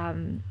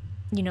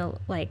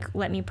 like,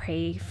 let me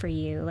pray for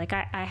you. Like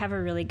I have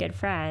a really good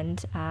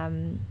friend,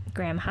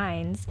 Graham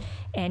Hines,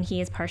 and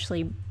he is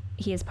partially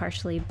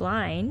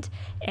blind,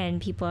 and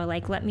people are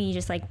like, let me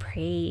just like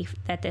pray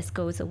that this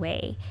goes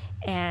away.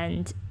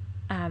 And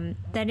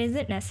that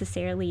isn't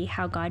necessarily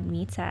how God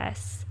meets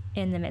us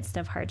in the midst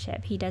of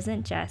hardship. He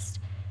doesn't just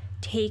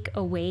take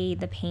away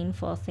the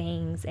painful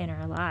things in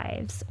our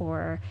lives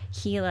or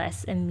heal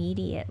us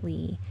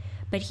immediately,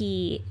 but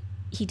he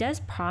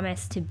does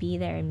promise to be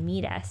there and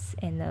meet us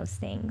in those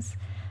things.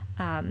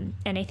 And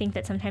I think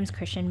that sometimes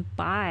Christians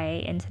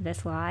buy into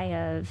this lie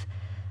of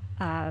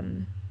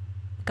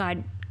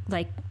God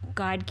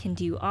can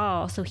do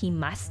all, so he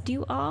must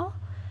do all.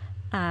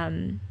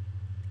 And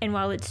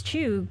while it's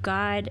true,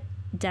 God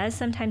does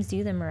sometimes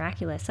do the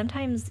miraculous.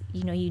 Sometimes,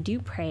 you do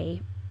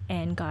pray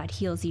and God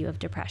heals you of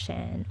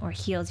depression or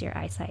heals your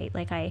eyesight.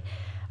 Like I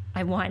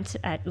want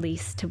at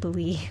least to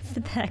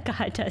believe that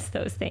God does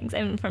those things.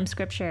 And from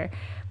scripture,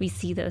 we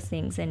see those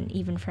things. And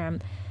even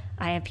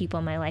I have people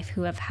in my life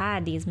who have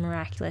had these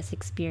miraculous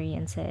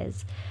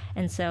experiences.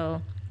 And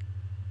so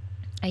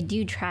I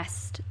do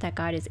trust that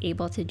God is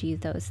able to do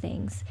those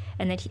things.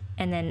 And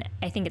then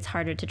I think it's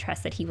harder to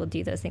trust that he will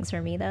do those things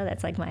for me, though.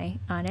 That's like my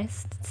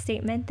honest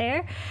statement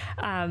there.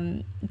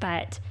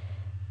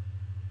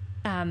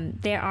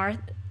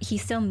 He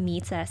still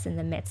meets us in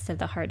the midst of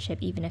the hardship,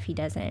 even if he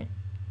doesn't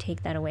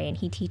take that away. And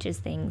he teaches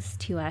things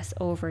to us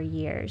over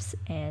years.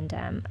 And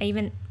I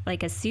even,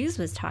 like, as Suze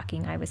was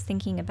talking, I was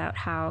thinking about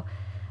how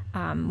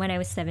when I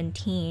was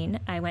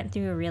 17, I went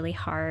through a really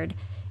hard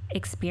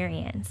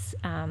experience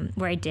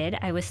where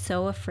I was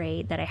so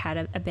afraid that I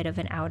had a bit of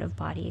an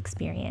out-of-body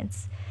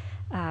experience.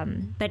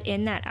 But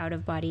in that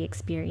out-of-body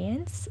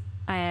experience,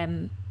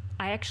 I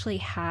actually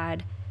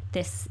had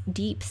this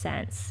deep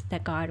sense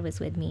that God was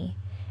with me,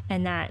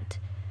 and that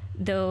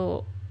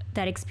though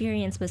that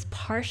experience was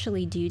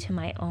partially due to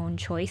my own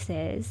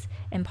choices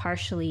and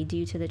partially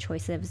due to the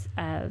choices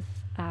of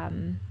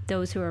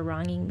those who were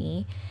wronging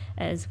me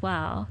as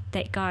well,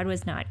 that God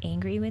was not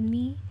angry with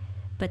me,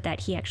 but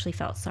that he actually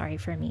felt sorry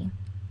for me.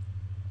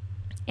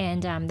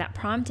 And that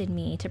prompted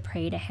me to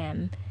pray to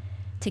him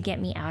to get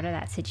me out of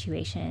that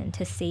situation,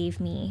 to save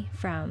me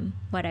from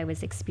what I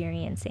was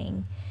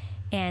experiencing.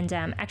 And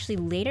actually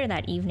later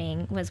that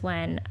evening was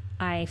when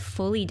I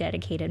fully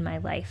dedicated my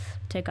life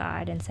to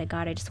God and said,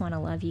 God, I just want to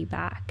love you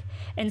back.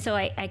 And so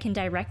I can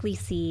directly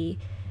see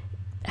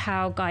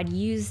how God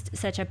used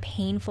such a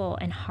painful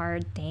and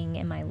hard thing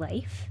in my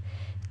life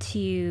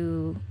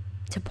to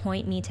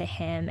point me to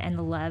him and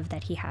the love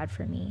that he had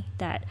for me.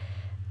 That,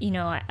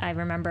 I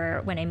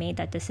remember when I made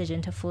that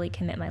decision to fully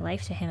commit my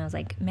life to him, I was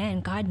like,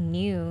 man, God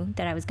knew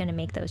that I was going to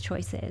make those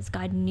choices.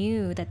 God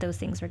knew that those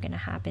things were going to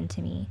happen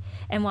to me.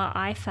 And while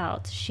I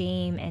felt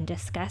shame and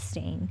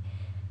disgusting,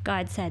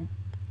 God said,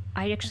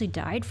 I actually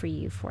died for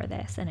you for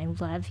this, and I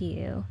love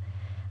you.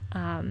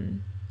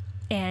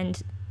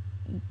 And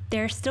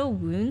there are still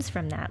wounds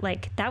from that.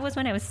 Like, that was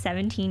when I was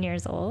 17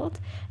 years old,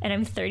 and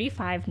I'm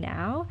 35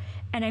 now,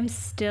 and I'm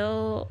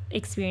still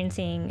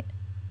experiencing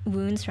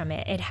wounds from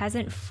it. It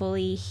hasn't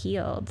fully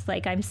healed.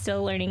 Like, I'm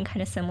still learning,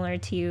 kind of similar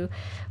to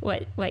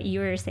what you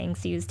were saying,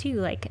 Suze, too,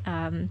 like,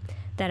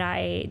 that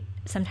I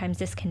sometimes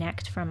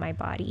disconnect from my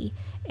body,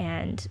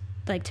 and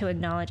like to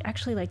acknowledge,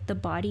 actually, like, the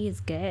body is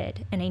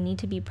good and I need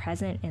to be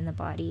present in the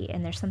body,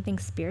 and there's something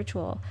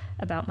spiritual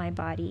about my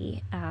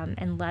body,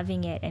 and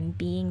loving it and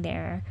being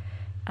there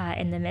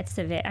in the midst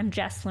of it. I'm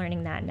just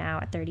learning that now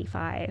at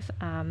 35.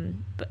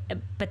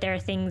 But there are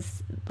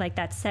things like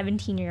that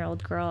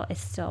 17-year-old girl is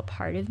still a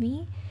part of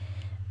me.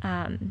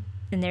 And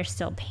there's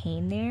still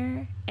pain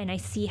there. And I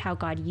see how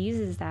God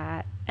uses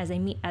that as I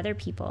meet other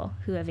people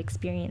who have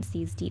experienced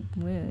these deep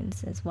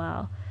wounds as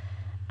well.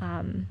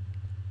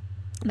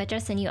 But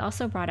Justin, you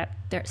also brought up,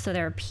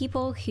 there are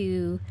people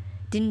who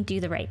didn't do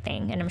the right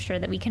thing. And I'm sure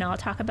that we can all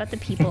talk about the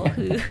people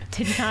who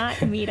did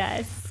not meet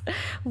us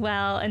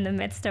well in the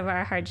midst of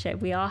our hardship.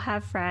 We all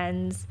have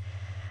friends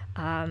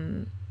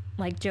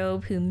like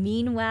Job who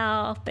mean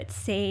well, but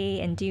say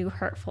and do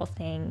hurtful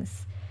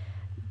things.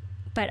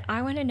 But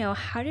I want to know,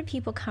 how did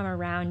people come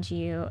around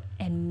you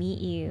and meet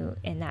you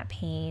in that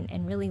pain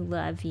and really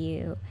love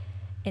you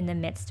in the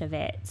midst of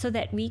it so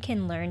that we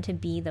can learn to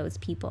be those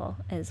people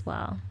as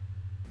well?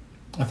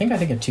 I think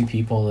of two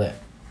people that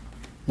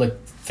like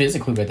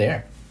physically were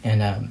there,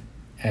 and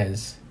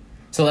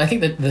so I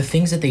think that the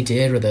things that they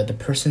did or the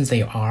persons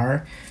they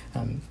are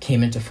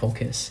came into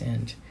focus,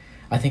 and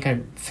I think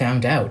I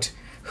found out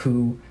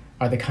who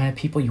are the kind of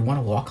people you want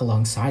to walk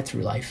alongside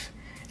through life.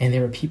 And they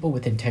were people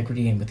with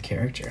integrity and with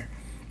character.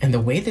 And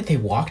the way that they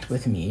walked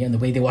with me and the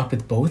way they walked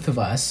with both of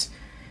us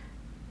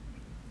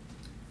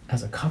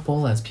as a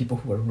couple, as people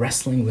who were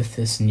wrestling with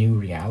this new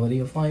reality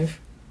of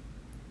life,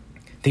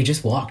 they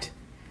just walked.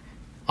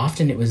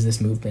 Often it was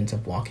this movement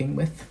of walking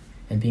with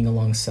and being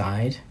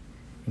alongside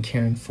and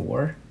caring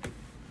for,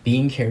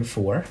 being cared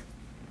for.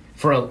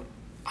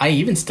 I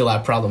even still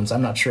have problems.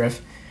 I'm not sure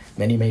if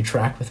many may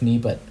track with me,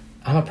 but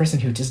I'm a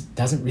person who just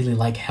doesn't really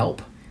like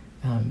help.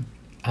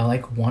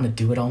 I want to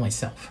do it all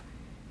myself.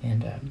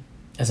 And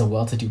as a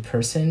well-to-do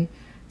person,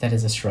 that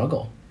is a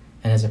struggle.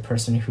 And as a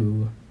person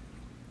who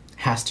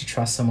has to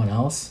trust someone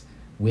else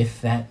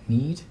with that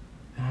need,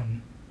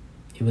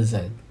 it was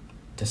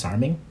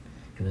disarming.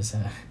 It was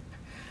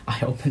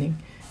eye-opening.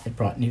 It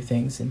brought new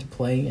things into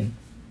play.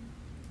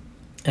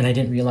 And I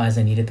didn't realize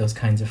I needed those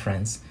kinds of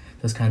friends.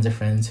 Those kinds of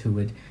friends who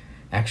would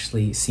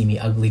actually see me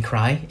ugly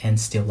cry and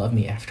still love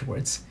me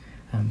afterwards.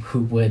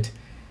 Who would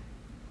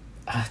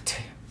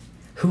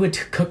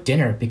cook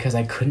dinner because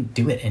I couldn't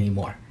do it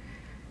anymore,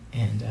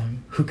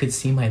 and who could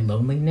see my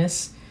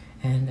loneliness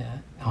and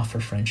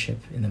offer friendship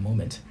in the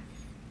moment.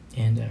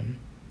 And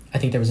I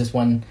think there was this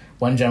one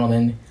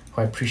gentleman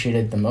who I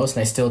appreciated the most,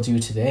 and I still do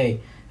today.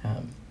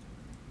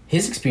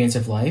 His experience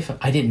of life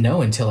I didn't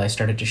know until I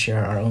started to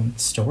share our own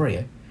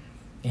story,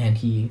 and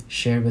he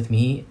shared with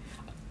me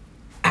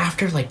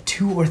after like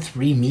 2 or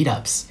 3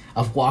 meetups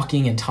of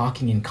walking and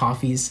talking and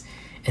coffees.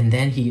 And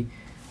then he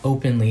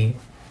openly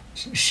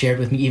shared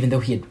with me, even though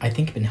he had, I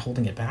think, been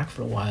holding it back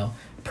for a while,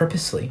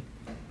 purposely,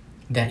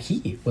 that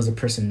he was a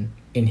person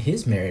in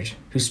his marriage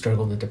who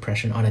struggled with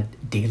depression on a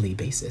daily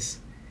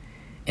basis.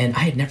 And I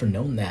had never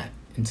known that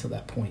until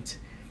that point.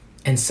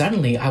 And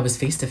suddenly I was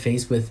face to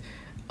face with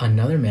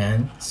another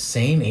man,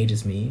 same age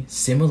as me,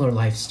 similar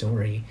life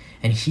story,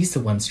 and he's the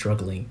one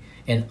struggling.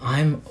 And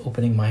I'm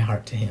opening my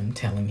heart to him,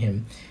 telling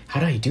him, how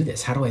do I do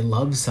this? How do I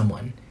love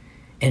someone?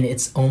 And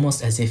it's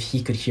almost as if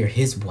he could hear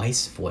his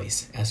wife's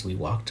voice as we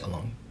walked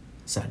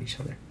alongside each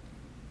other.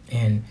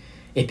 And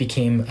it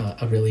became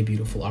a really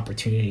beautiful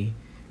opportunity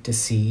to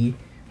see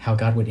how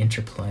God would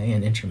interplay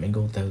and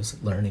intermingle those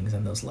learnings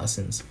and those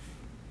lessons.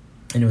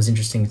 And it was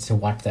interesting to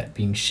watch that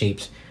being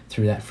shaped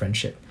through that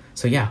friendship.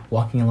 So yeah,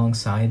 walking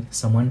alongside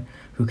someone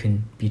who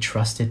can be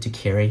trusted to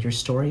carry your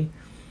story,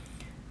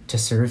 to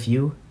serve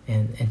you,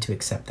 and to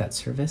accept that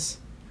service.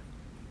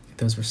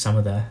 Those were some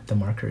of the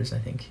markers, I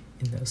think,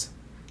 in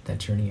that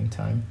journey in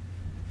time.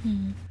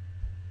 Mm.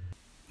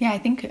 Yeah, I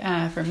think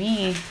for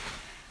me,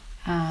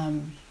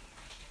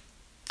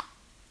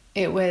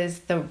 it was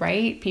the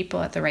right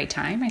people at the right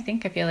time. I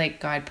feel like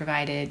God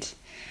provided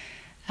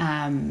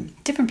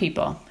different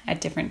people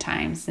at different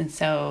times. And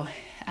so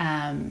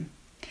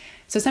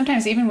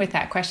sometimes even with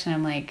that question,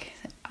 I'm like,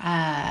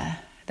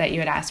 that you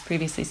had asked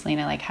previously,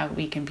 Selena, like how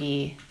we can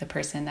be the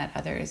person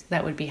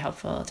that would be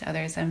helpful to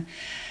others. I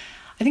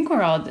think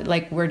we're all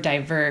we're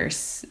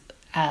diverse.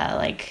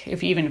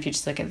 If you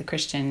just look at the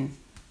Christian,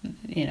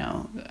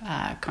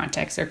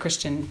 context or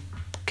Christian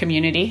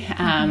community,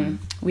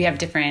 we have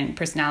different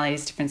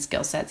personalities, different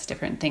skill sets,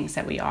 different things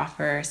that we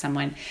offer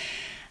someone.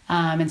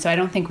 And so I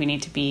don't think we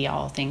need to be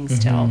all things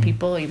to all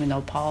people, even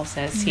though Paul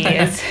says he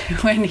is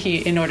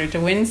in order to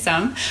win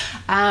some.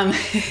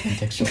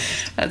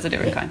 That's a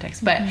different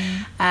context. But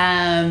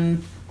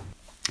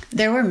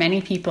there were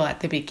many people at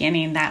the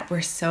beginning that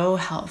were so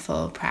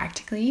helpful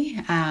practically.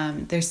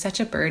 There's such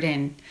a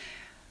burden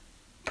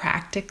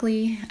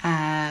practically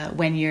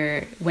when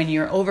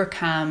you're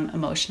overcome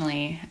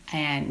emotionally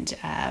and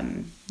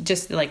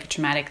just like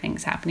traumatic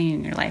things happening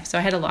in your life. So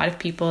I had a lot of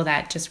people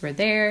that just were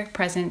there,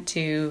 present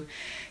to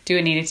do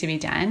what needed to be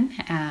done,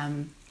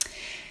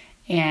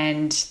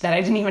 and that I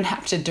didn't even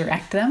have to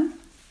direct them.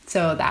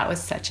 So that was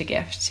such a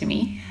gift to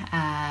me.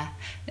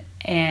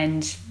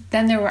 And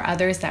then there were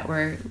others that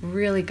were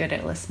really good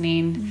at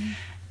listening.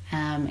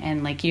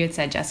 And like you had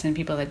said, Justin,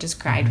 people that just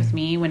cried with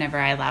me whenever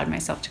I allowed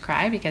myself to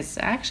cry, because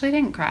I actually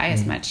didn't cry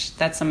as much.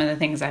 That's some of the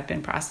things I've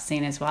been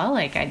processing as well.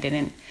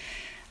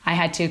 I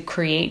had to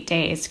create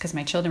days because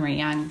my children were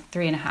young,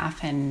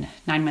 3.5 and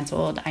 9 months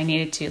old. I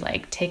needed to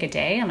take a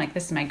day. I'm like,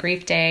 this is my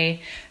grief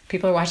day.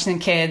 People are watching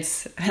the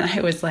kids. And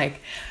I was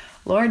like,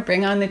 Lord,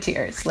 bring on the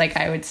tears.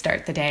 I would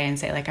start the day and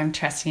say, I'm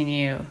trusting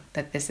you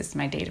that this is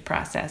my day to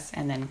process,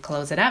 and then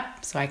close it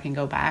up so I can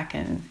go back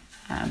and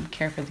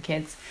care for the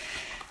kids.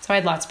 So I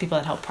had lots of people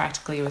that helped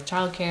practically with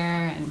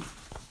childcare.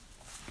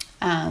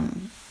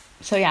 And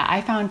so yeah,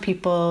 I found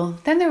people.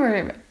 Then there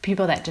were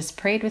people that just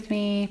prayed with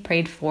me,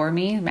 prayed for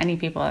me. Many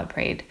people that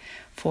prayed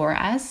for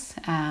us.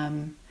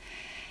 I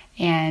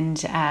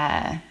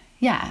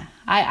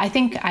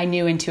think I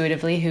knew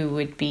intuitively who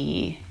would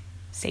be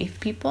safe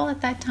people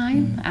at that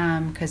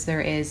time. Because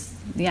there's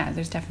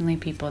definitely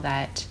people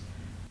that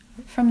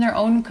from their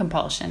own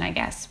compulsion, I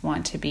guess,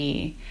 want to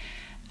be,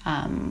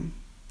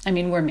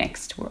 we're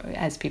mixed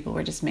as people.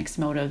 We're just mixed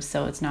motives.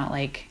 So it's not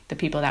like the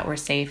people that were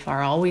safe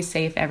are always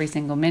safe every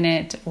single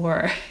minute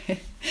or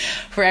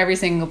for every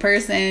single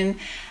person.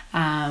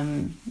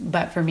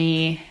 But for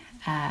me,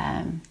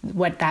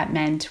 what that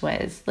meant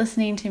was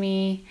listening to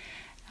me,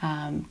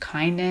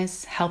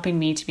 kindness, helping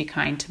me to be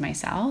kind to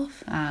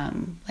myself.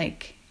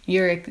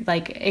 You're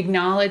like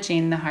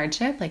acknowledging the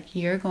hardship, like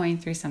you're going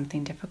through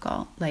something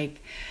difficult.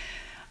 Like,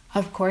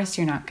 of course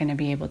you're not going to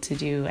be able to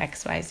do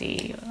X, Y,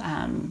 Z.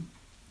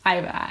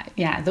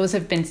 Those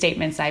have been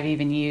statements I've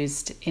even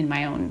used in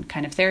my own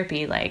kind of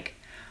therapy. Like,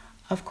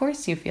 of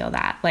course you feel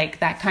that, like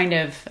that kind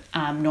of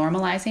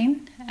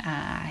normalizing.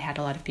 I had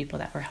a lot of people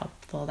that were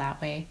helpful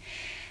that way.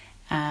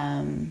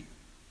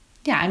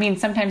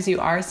 Sometimes you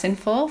are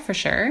sinful for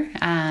sure.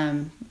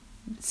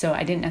 So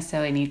I didn't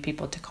necessarily need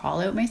people to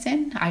call out my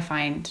sin. I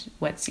find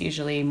what's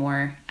usually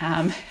more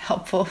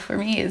helpful for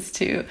me is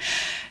to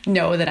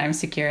know that I'm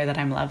secure, that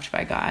I'm loved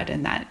by God,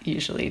 and that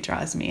usually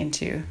draws me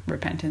into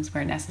repentance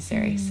where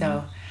necessary.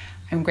 So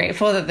I'm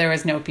grateful that there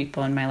was no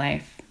people in my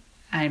life.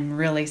 I'm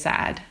really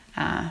sad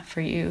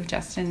for you,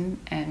 Justin,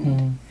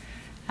 and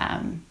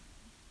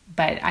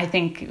but I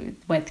think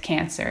with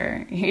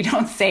cancer, you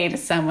don't say to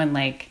someone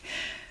like,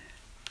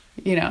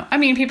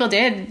 people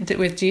did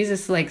with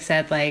Jesus,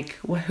 said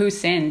who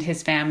sinned,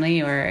 his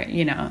family, or,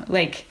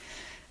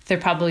 there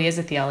probably is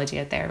a theology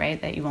out there,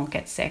 right? That you won't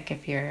get sick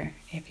if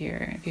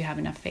you have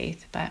enough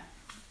faith. But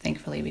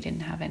thankfully we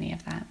didn't have any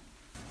of that.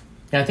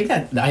 Yeah, I think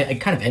that I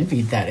kind of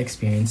envied that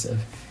experience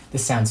of,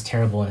 this sounds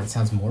terrible and it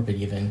sounds morbid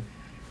even,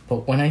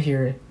 but when I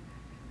hear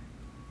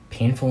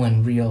painful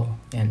and real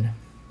and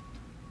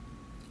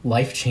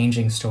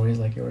life-changing stories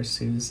like yours,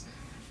 Suze,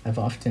 I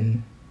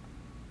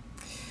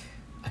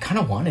kind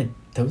of wanted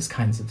those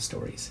kinds of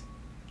stories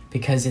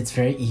because it's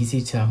very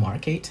easy to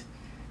market,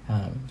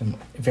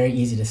 very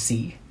easy to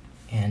see.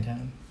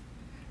 And,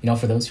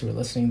 for those who are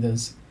listening,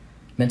 those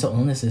mental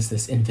illness is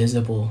this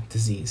invisible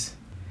disease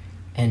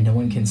and no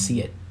one can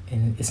see it.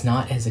 And it's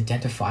not as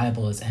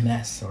identifiable as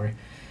MS or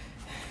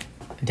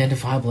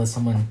identifiable as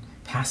someone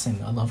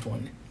passing a loved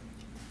one.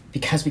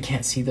 Because we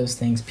can't see those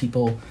things,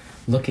 people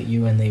look at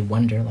you and they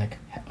wonder,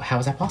 how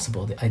is that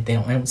possible? I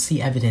don't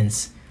see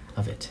evidence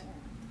of it.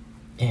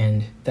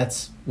 And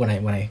that's when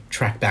I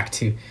track back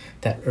to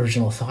that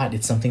original thought.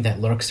 It's something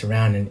that lurks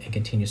around and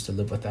continues to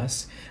live with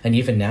us. And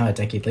even now, a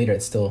decade later,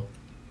 it's still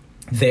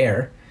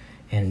there.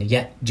 And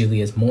yet,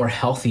 Julie is more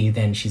healthy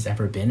than she's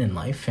ever been in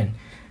life. And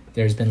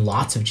there's been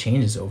lots of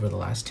changes over the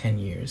last 10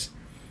 years.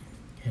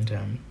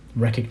 And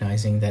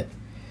recognizing that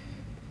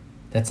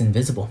that's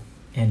invisible.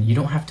 And you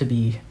don't have to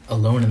be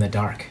alone in the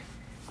dark.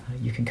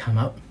 You can come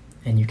out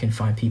and you can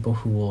find people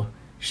who will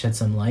shed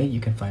some light. You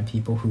can find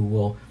people who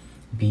will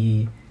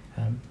be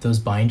those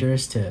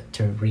binders to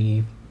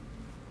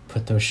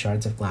put those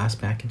shards of glass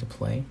back into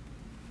play.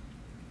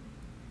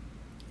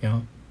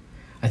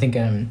 I think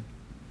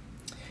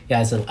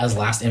as a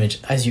last image,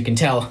 as you can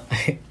tell,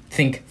 I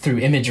think through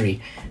imagery.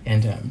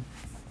 And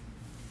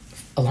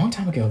a long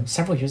time ago,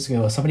 several years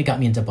ago, somebody got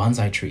me into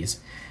bonsai trees,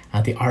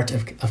 the art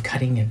of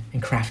cutting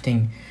and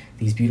crafting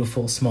these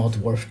beautiful small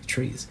dwarf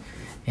trees.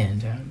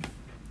 And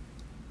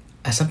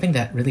something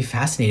that really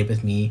fascinated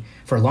with me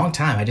for a long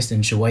time. I just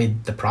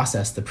enjoyed the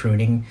process, the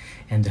pruning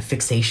and the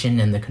fixation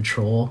and the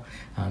control.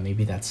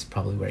 Maybe that's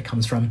probably where it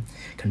comes from,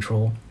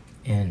 control.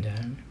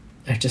 And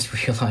I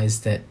just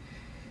realized that,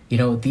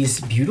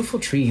 these beautiful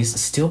trees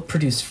still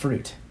produce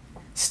fruit,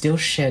 still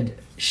shed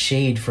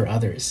shade for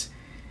others,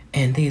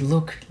 and they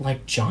look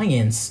like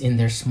giants in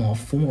their small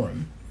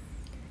form.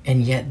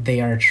 And yet they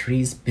are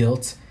trees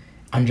built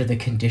under the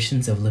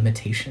conditions of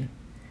limitation,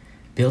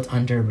 built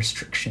under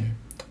restriction,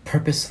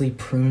 purposely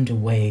pruned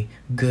away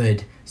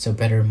good so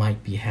better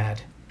might be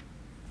had.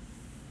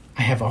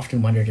 I have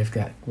often wondered if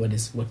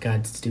what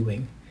God's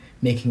doing,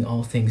 making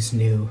all things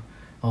new,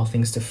 all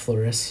things to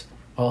flourish,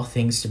 all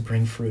things to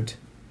bring fruit,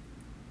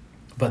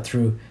 but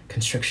through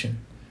constriction,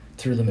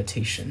 through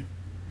limitation.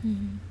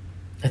 Mm-hmm.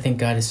 I think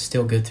God is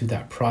still good through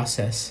that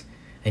process,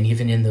 and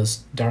even in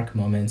those dark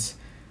moments,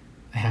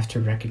 I have to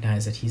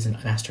recognize that he's a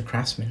master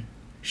craftsman,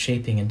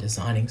 shaping and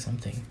designing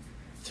something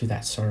through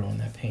that sorrow and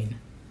that pain.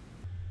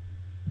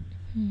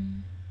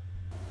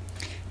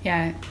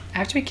 Yeah, I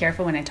have to be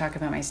careful when I talk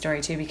about my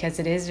story too, because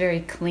it is very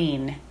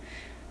clean.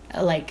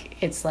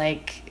 It's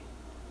like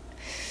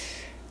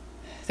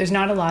there's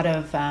not a lot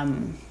of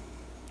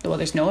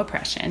there's no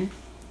oppression.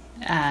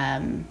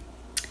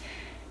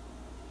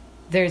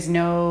 There's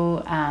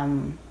no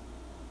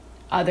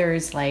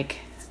others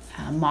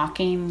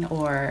mocking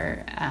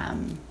or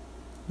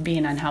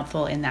being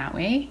unhelpful in that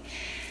way.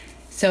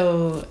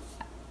 So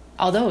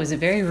although it was a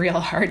very real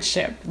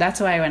hardship, that's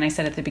why when I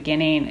said at the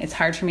beginning, it's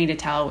hard for me to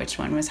tell which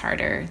one was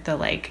harder,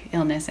 the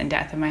illness and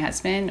death of my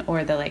husband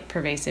or the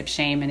pervasive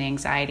shame and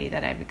anxiety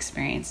that I've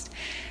experienced,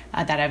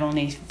 that I've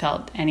only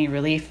felt any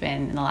relief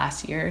in the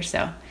last year or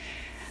so.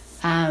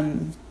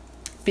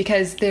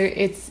 Because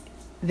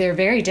they're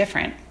very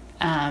different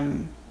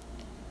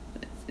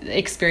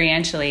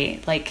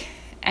experientially.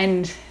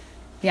 and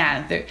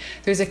yeah,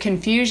 there's a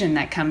confusion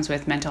that comes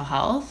with mental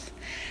health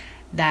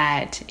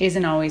that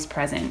isn't always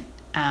present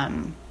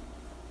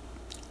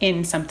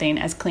in something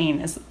as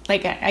clean as,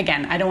 like,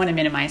 again, I don't want to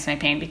minimize my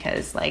pain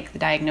because, like, the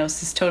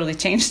diagnosis totally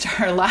changed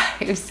our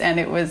lives and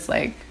it was,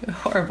 like,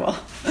 horrible.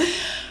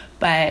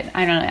 But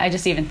I don't know, I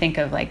just even think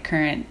of, like,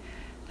 current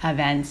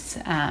events.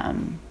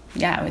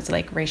 It was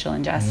like racial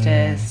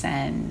injustice,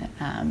 and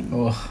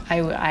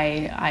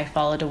I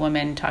followed a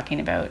woman talking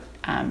about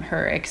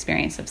her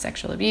experience of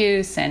sexual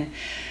abuse, and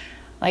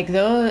like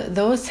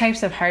those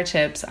types of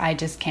hardships, I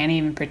just can't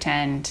even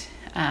pretend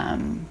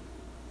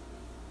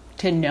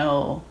to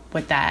know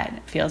what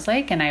that feels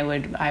like, and I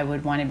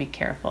would want to be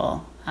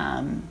careful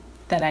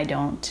that I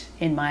don't,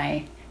 in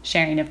my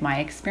sharing of my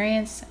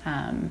experience,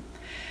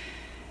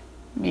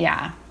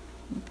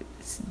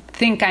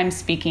 think I'm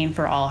speaking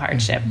for all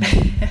hardship.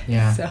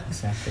 Yeah, so.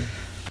 Exactly.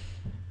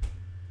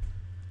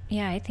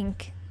 Yeah, I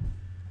think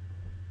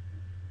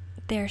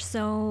there's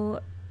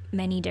so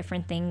many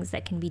different things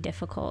that can be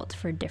difficult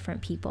for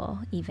different people,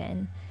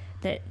 even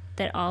that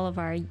all of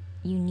our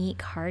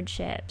unique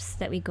hardships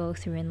that we go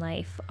through in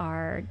life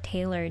are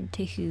tailored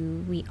to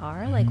who we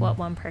are. Like what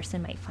one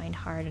person might find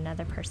hard,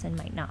 another person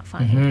might not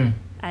find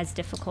as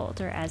difficult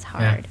or as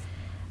hard.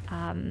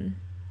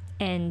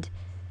 And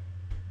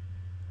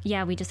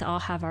yeah, we just all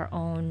have our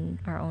own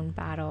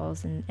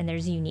battles, and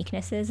there's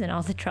uniquenesses and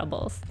all the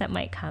troubles that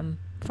might come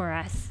for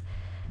us.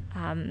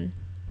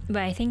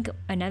 But I think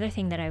another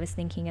thing that I was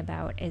thinking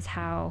about is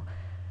how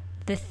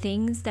the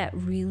things that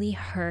really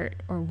hurt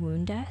or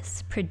wound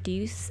us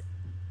produce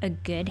a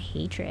good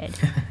hatred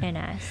in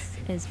us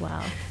as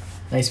well.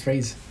 Nice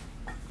phrase.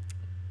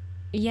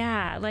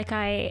 Yeah, like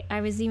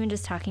I was even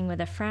just talking with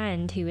a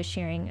friend who was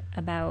sharing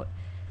about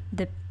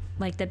the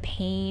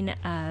pain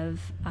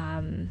of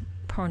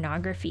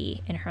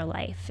pornography in her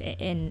life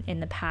in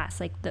the past,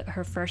 like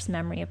her first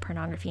memory of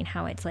pornography and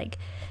how it's like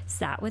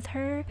sat with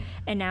her,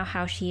 and now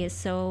how she is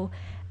so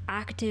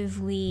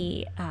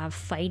actively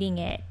fighting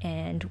it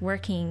and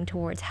working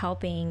towards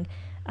helping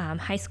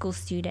high school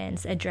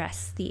students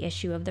address the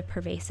issue of the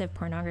pervasive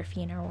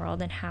pornography in our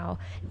world and how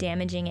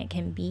damaging it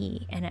can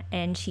be.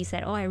 And she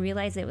said, I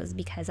realized it was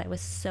because I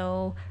was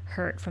so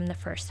hurt from the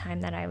first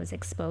time that I was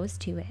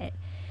exposed to it.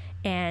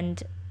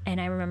 And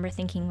I remember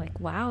thinking, like,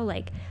 wow,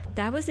 like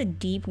that was a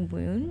deep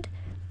wound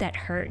that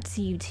hurts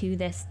you to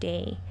this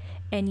day.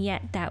 And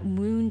yet that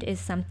wound is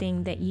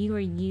something that you are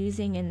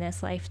using in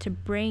this life to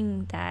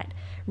bring that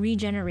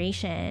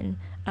regeneration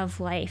of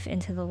life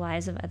into the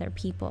lives of other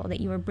people, that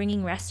you are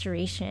bringing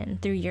restoration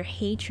through your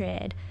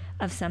hatred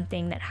of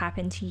something that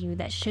happened to you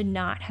that should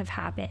not have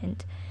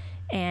happened.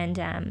 And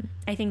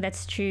I think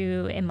that's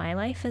true in my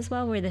life as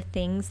well, where the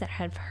things that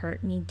have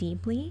hurt me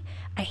deeply,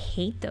 I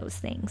hate those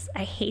things.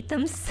 I hate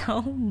them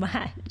so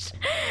much.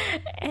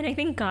 And I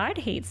think God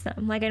hates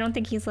them. Like, I don't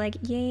think he's like,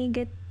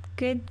 yay,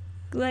 good.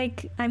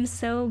 Like, I'm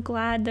so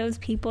glad those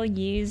people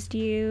used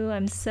you.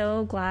 I'm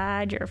so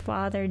glad your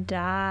father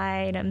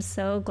died. I'm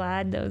so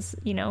glad those,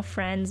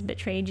 friends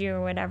betrayed you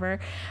or whatever.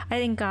 I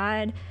think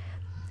God,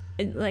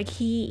 like,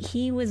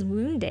 he was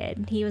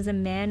wounded. He was a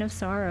man of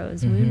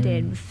sorrows,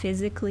 wounded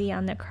physically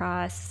on the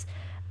cross,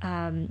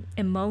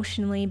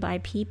 emotionally by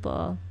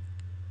people.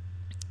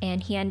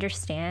 And he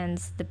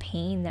understands the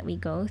pain that we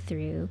go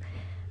through.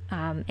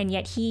 And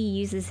yet he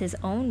uses his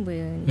own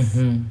wounds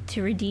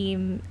to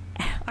redeem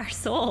our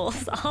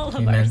souls, all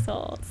of our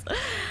souls.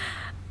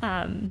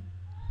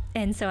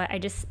 And so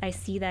I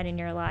see that in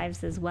your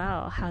lives as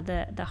well, how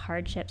the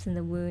hardships and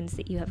the wounds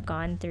that you have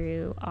gone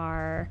through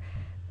are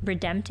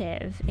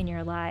redemptive in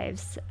your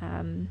lives,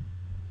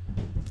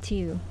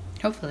 too.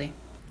 Hopefully.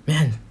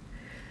 Man,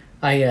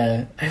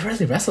 I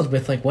really wrestled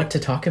with like what to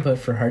talk about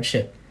for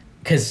hardship,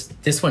 because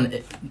this one,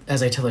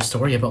 as I tell a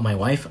story about my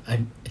wife,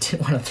 I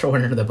didn't want to throw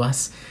her under the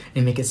bus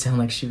and make it sound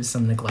like she was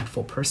some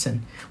neglectful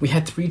person. We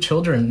had 3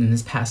 children in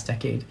this past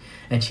decade,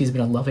 and she's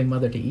been a loving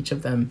mother to each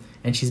of them,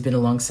 and she's been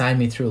alongside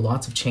me through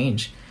lots of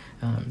change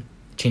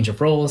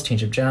of roles,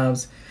 change of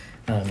jobs,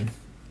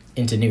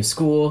 into new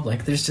school.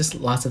 Like, there's just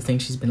lots of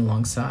things she's been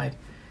alongside,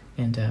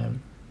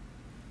 and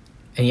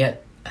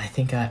yet I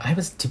think I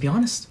was, to be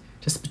honest,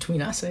 just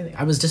between us,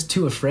 I was just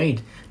too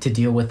afraid to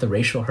deal with the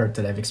racial hurt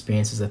that I've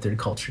experienced as a third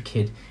culture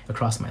kid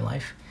across my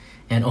life.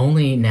 And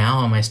only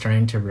now am I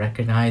starting to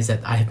recognize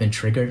that I have been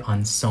triggered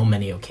on so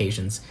many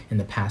occasions in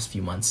the past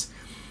few months.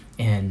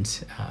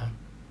 And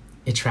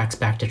it tracks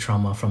back to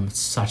trauma from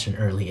such an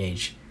early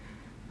age.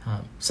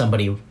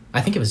 Somebody,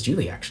 I think it was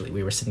Julie actually,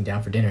 we were sitting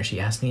down for dinner. She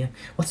asked me,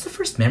 what's the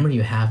first memory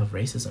you have of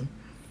racism?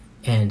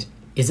 And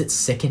is it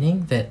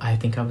sickening that I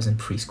think I was in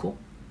preschool?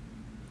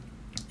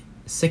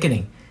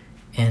 Sickening.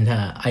 And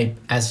I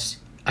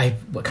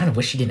kind of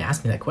wish she didn't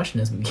ask me that question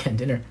as we began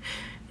dinner,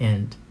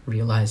 and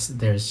realized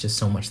there's just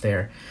so much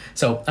there.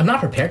 So I'm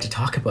not prepared to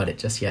talk about it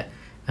just yet,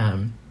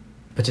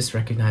 but just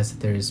recognize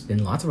that there's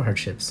been lots of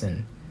hardships,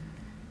 and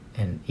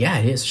yeah,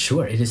 it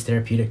is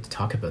therapeutic to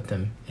talk about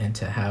them and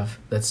to have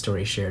that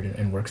story shared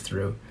and work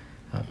through.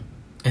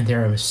 And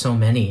there are so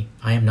many.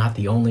 I am not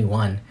the only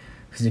one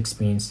who's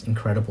experienced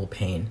incredible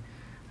pain.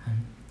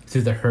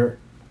 through the hurt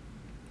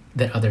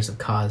that others have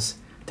caused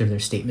through their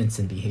statements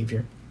and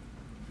behavior.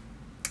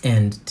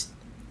 And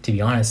to be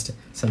honest,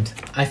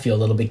 I feel a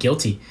little bit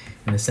guilty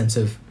in the sense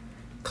of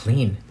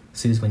clean.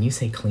 Suze, when you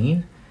say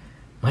clean,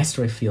 my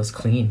story feels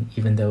clean,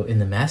 even though in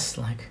the mess,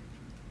 like,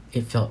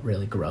 it felt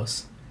really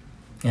gross.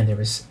 And there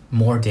was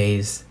more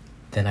days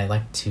than I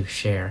like to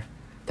share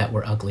that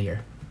were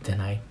uglier than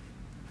I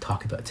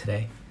talk about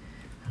today.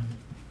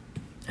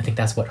 I think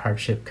that's what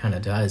hardship kind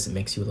of does. It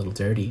makes you a little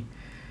dirty.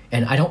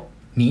 And I don't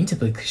mean to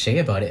be cliche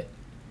about it.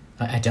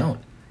 I don't.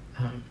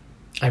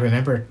 I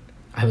remember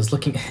I was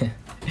looking,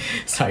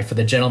 sorry for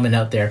the gentleman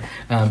out there,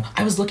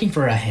 I was looking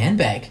for a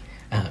handbag,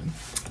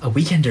 a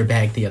weekender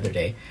bag the other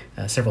day,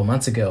 several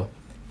months ago.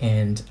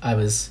 And I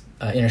was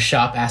in a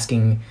shop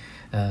asking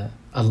a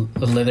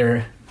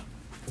leather,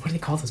 what do they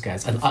call those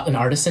guys? An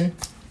artisan.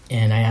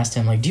 And I asked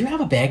him, like, do you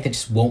have a bag that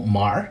just won't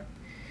mar?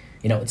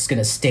 You know, it's going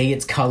to stay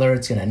its color,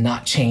 it's going to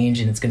not change,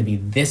 and it's going to be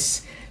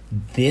this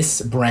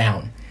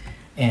brown.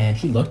 And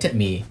he looked at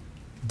me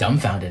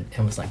dumbfounded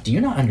and was like, do you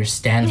not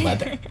understand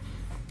leather?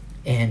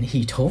 And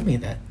he told me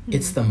that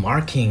it's the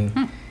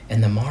marking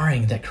and the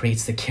marring that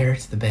creates the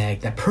character of the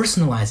bag, that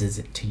personalizes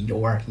it to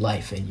your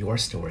life and your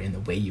story and the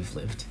way you've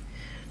lived.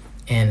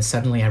 And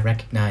suddenly I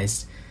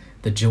recognized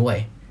the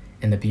joy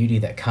and the beauty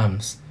that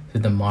comes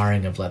through the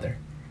marring of leather,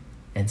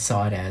 and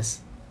saw it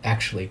as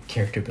actually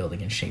character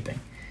building and shaping,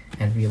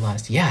 and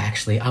realized, yeah,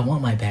 actually, I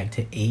want my bag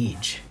to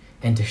age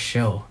and to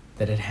show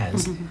that it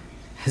has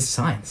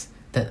signs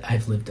that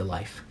I've lived a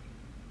life.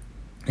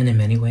 And in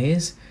many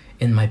ways,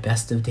 in my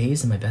best of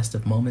days and my best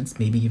of moments,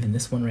 maybe even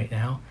this one right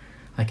now,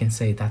 I can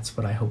say that's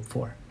what I hope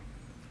for,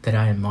 that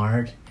I am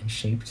marred and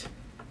shaped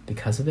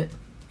because of it,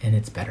 and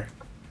it's better.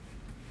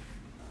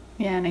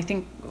 Yeah, and I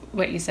think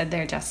what you said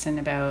there, Justin,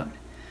 about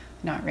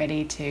not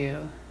ready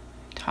to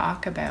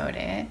talk about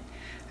it,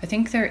 I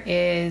think there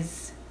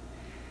is,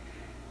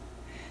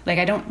 like,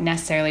 I don't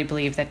necessarily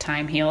believe that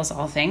time heals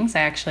all things.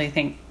 I actually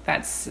think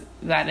that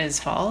is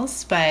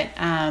false, but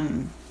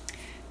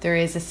there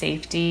is a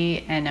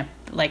safety and a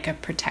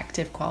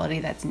protective quality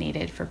that's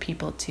needed for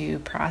people to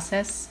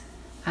process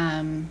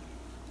their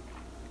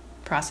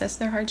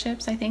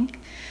hardships, I think,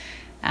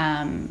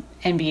 and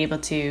be able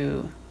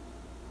to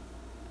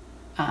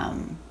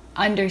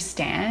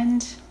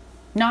understand,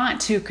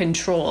 not to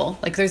control.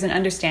 Like, there's an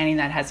understanding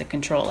that has a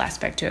control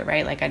aspect to it,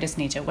 right? Like, I just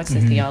need to, what's the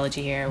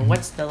theology here?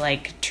 What's the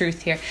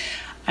truth here?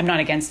 I'm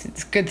not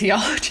against good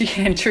theology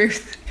and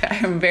truth.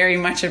 I'm very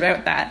much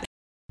about that.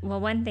 Well,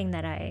 one thing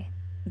that I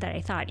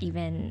thought,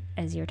 even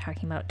as you're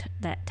talking about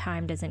that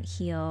time doesn't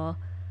heal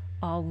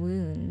all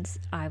wounds,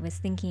 I was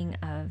thinking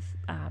of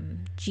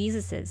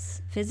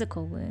Jesus's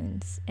physical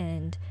wounds,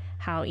 and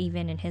how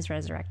even in his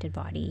resurrected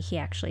body, he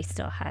actually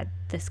still had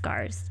the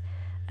scars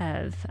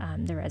of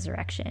the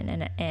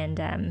resurrection.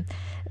 And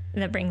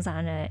that brings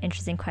on an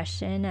interesting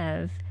question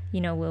of,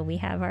 will we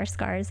have our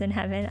scars in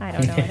heaven? I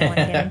don't know. I don't want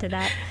to get into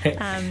that.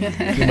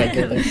 You might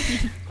get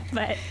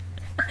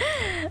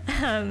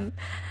there.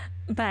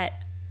 But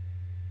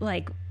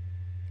like,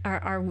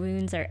 our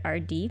wounds are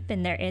deep,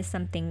 and there is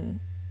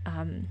something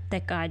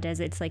that God does.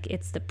 It's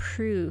the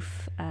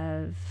proof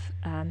of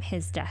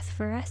his death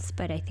for us.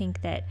 But I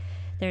think that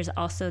there's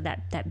also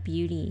that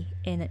beauty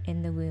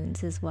in the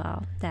wounds as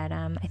well. That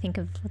I think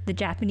of the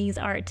Japanese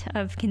art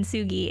of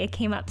kintsugi. It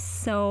came up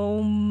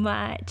so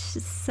much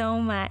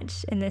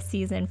in this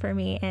season for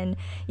me. And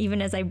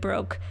even as I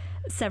broke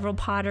several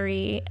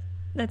pottery,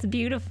 that's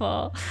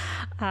beautiful.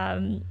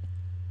 I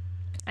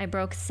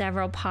broke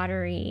several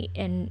pottery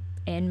during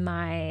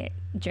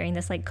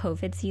this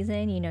COVID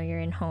season. You're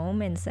in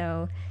home, and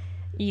so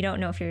you don't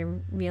know if you're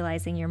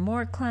realizing you're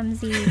more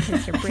clumsy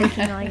because you're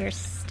breaking all your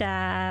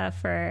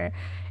stuff, or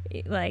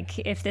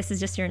if this is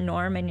just your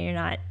norm and you're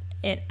not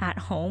at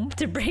home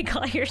to break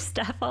all your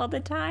stuff all the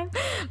time.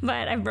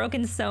 But I've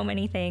broken so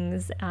many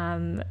things,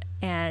 and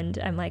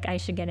I'm like, I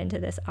should get into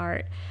this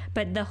art.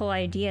 But the whole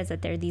idea is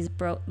that there are these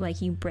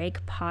you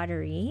break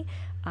pottery,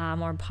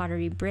 or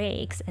pottery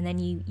breaks, and then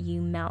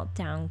you melt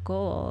down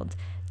gold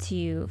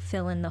to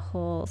fill in the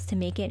holes, to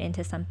make it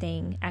into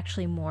something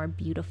actually more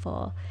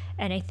beautiful.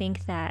 And I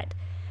think that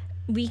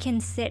we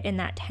can sit in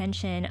that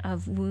tension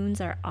of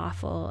wounds are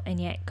awful, and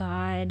yet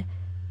God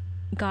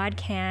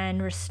can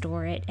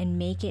restore it and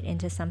make it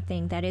into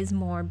something that is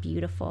more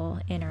beautiful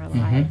in our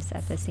lives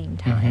at the same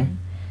time.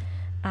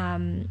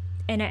 And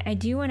I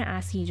do want to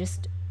ask you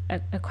just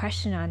a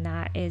question on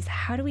that, is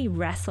how do we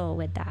wrestle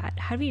with that?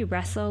 How do we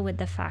wrestle with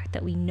the fact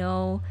that we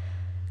know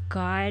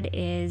God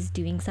is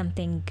doing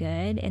something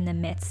good in the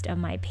midst of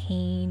my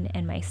pain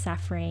and my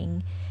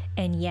suffering,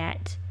 and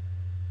yet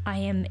I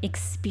am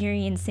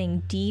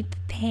experiencing deep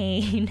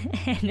pain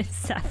and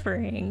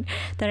suffering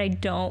that I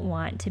don't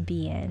want to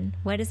be in?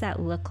 What does that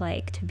look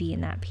like to be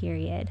in that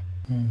period?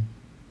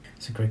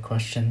 It's a great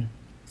question.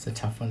 It's a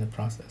tough one to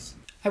process.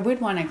 I would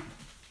want to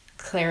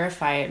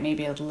clarify it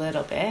maybe a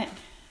little bit.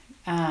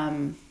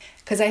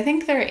 Because I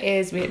think there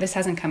is, this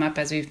hasn't come up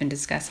as we've been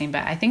discussing,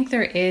 but I think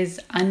there is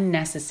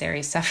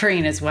unnecessary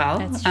suffering as well.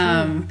 That's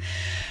true.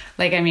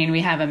 Like, I mean, we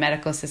have a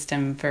medical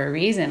system for a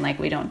reason. Like,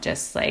 we don't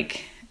just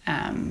like,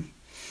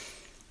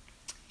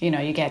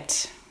 you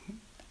get,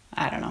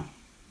 I don't know,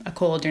 a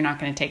cold, you're not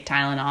going to take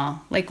Tylenol.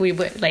 Like we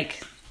would,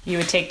 like you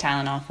would take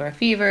Tylenol for a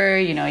fever,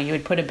 you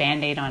would put a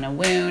Band-Aid on a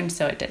wound.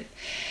 So it did,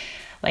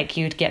 like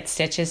you'd get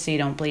stitches so you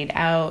don't bleed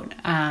out.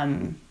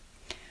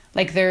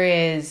 Like there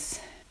is,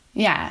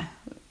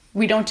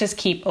 we don't just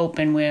keep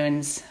open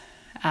wounds,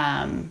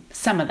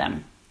 some of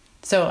them.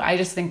 So I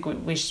just think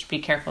we should be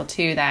careful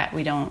too, that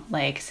we don't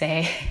like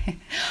say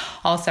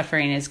all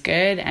suffering is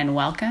good and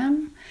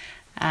welcome.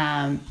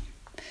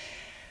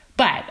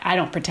 But I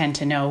don't pretend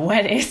to know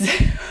what is.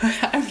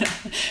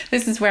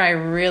 This is where I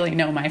really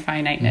know my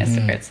finiteness.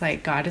 Where it's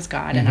like God is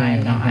God and I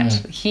am not.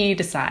 He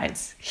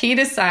decides.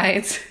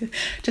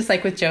 Just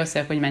like with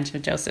Joseph, we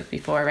mentioned Joseph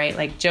before, right?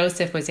 Like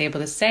Joseph was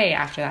able to say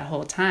after that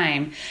whole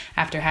time,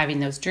 after having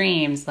those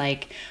dreams,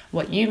 like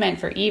what you meant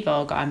for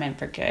evil, God meant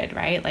for good,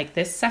 right? Like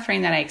this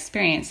suffering that I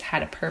experienced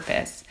had a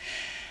purpose.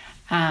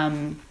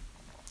 And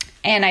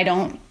I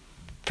don't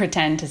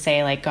pretend to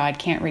say like God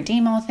can't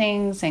redeem all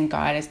things and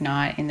God is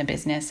not in the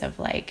business of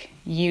like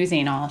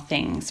using all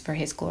things for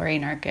his glory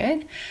and our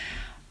good.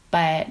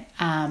 But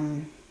I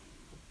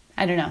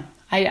don't know.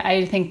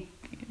 I think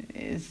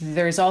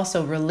there's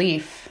also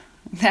relief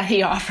that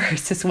he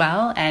offers as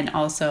well, and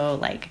also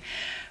like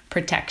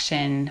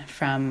protection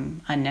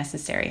from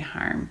unnecessary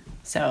harm.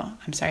 So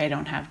I'm sorry I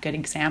don't have good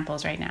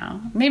examples right now.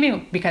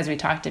 Maybe because we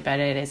talked about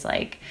it is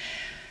like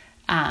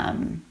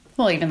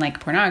even like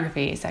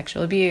pornography,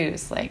 sexual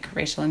abuse, like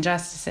racial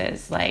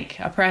injustices, like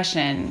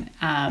oppression,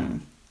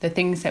 the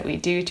things that we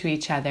do to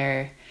each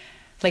other,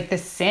 like the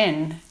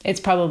sin,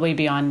 it's probably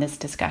beyond this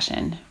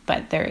discussion,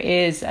 but there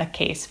is a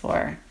case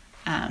for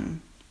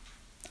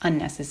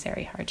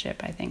unnecessary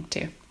hardship, I think,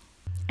 too.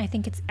 I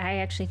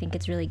actually think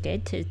it's really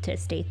good to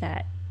state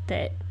that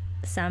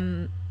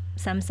some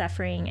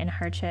suffering and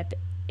hardship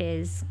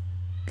is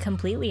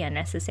completely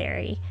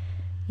unnecessary.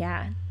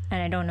 Yeah.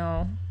 And I don't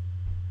know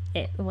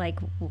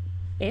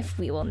if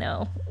we will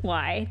know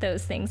why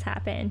those things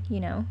happen,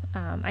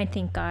 I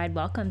think God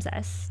welcomes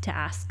us to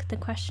ask the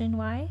question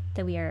why,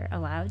 that we are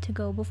allowed to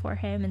go before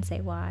him and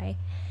say why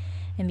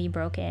and be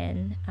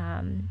broken,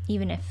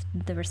 even if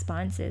the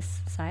response is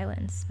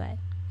silence. But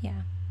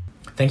yeah.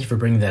 Thank you for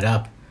bringing that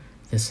up.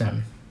 This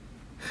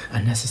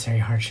unnecessary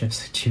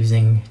hardships,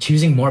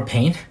 choosing more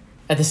pain.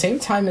 At the same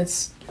time,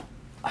 it's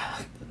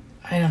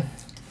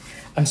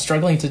I'm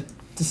struggling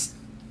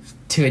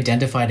to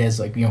identify it as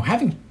like,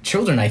 having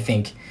children, I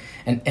think,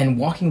 and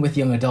walking with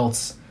young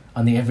adults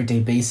on the everyday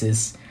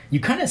basis,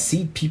 you kind of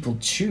see people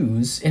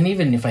choose. And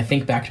even if I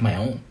think back to my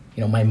own,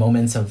 my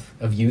moments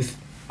of youth,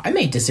 I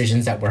made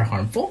decisions that were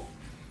harmful.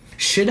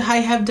 Should I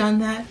have done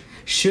that?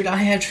 Should I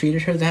have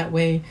treated her that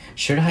way?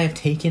 Should I have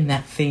taken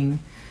that thing?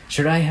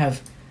 Should I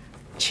have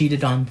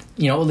cheated on,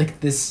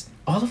 like this,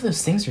 all of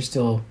those things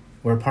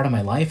were a part of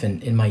my life,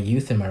 and in my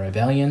youth and my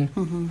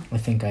rebellion, I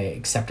think I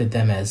accepted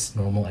them as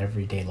normal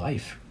everyday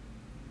life.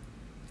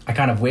 I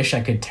kind of wish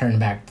I could turn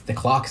back the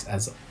clocks,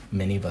 as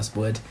many of us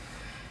would,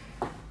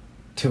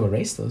 to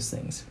erase those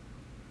things.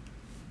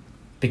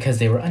 Because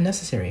they were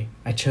unnecessary.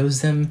 I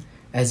chose them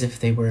as if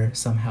they were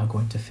somehow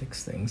going to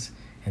fix things,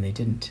 and they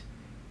didn't.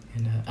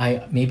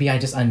 And maybe I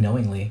just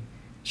unknowingly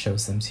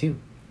chose them too.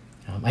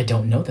 I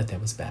don't know that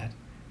was bad.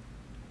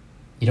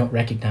 You don't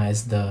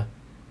recognize the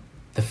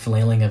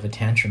flailing of a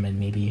tantrum and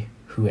maybe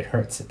who it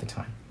hurts at the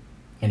time.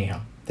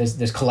 Anyhow,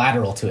 there's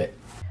collateral to it.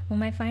 Well,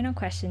 my final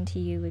question to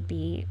you would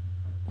be,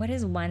 what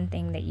is one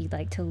thing that you'd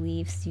like to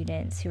leave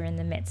students who are in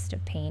the midst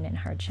of pain and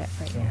hardship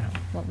right now?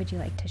 What would you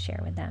like to share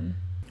with them?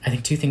 I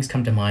think two things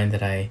come to mind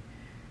that I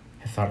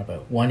have thought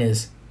about. One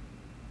is,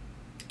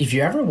 if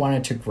you ever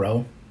wanted to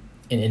grow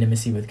in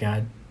intimacy with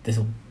God, this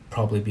will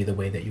probably be the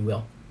way that you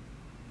will.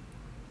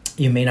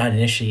 You may not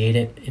initiate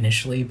it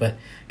initially, but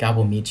God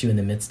will meet you in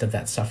the midst of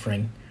that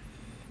suffering.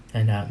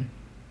 And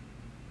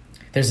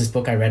there's this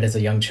book I read as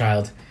a young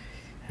child.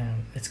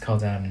 It's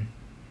called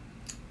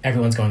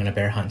Everyone's Going on a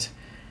Bear Hunt.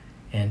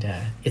 And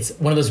it's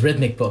one of those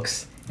rhythmic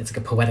books. It's like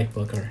a poetic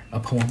book or a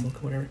poem book or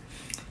whatever.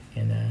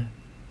 And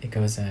it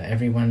goes,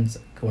 everyone's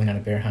going on a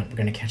bear hunt. We're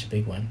going to catch a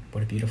big one.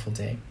 What a beautiful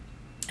day.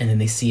 And then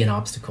they see an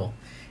obstacle.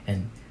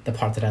 And the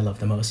part that I love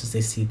the most is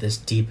they see this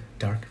deep,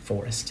 dark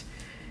forest.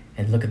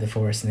 And look at the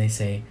forest and they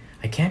say,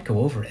 I can't go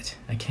over it.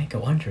 I can't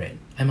go under it.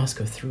 I must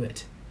go through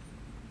it.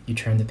 You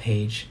turn the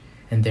page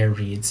and there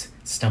reads,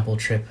 stumble,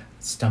 trip,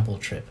 stumble,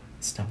 trip,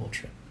 stumble,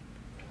 trip.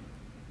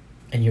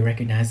 And you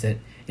recognize that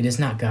it is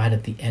not God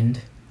at the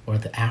end or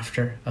the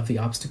after of the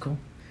obstacle.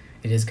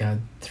 It is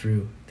God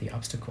through the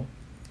obstacle.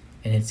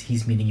 And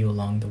he's meeting you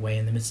along the way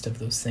in the midst of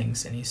those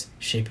things, and he's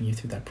shaping you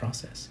through that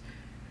process.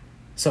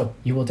 So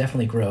you will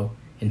definitely grow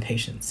in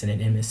patience and in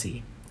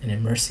intimacy and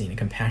in mercy and in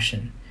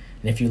compassion.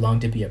 And if you long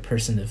to be a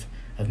person of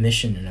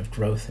mission and of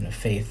growth and of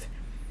faith,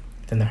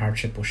 then the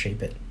hardship will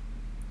shape it.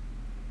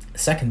 The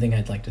second thing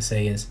I'd like to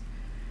say is,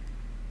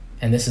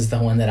 and this is the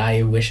one that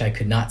I wish I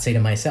could not say to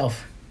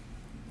myself,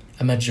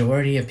 a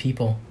majority of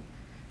people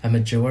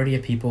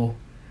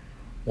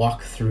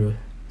walk through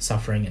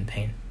suffering and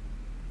pain.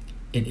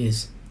 it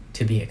is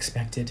to be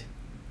expected.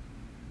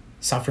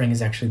 Suffering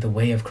is actually the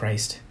way of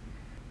Christ.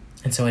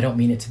 And so I don't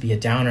mean it to be a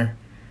downer,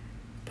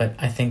 but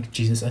I think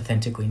Jesus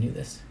authentically knew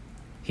this.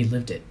 He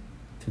lived it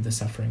through the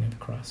suffering of the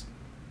cross.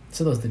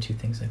 So those are the two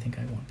things I think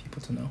I want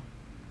people to know.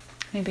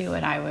 Maybe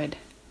what I would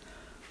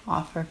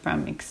offer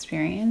from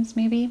experience,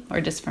 maybe,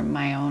 or just from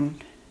my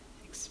own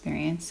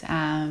experience,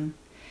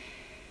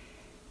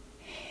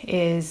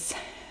 is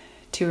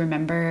to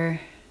remember,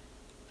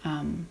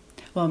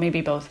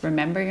 maybe both.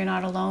 Remember you're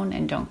not alone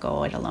and don't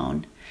go it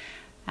alone.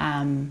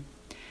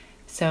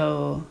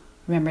 So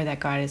remember that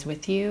God is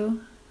with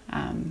you.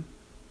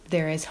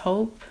 There is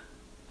hope.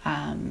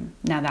 Now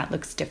that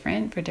looks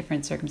different for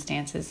different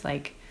circumstances.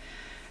 Like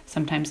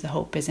sometimes the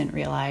hope isn't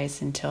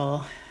realized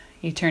until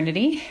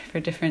eternity for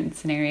different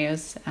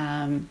scenarios.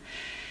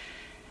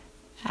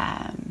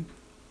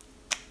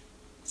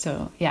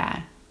 So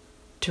yeah,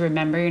 to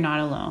remember you're not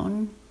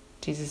alone.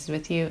 Jesus is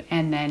with you,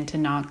 and then to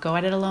not go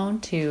at it alone,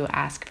 to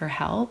ask for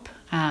help,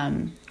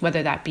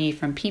 whether that be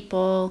from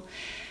people,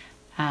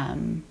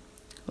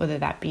 whether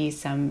that be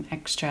some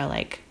extra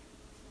like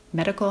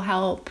medical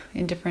help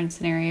in different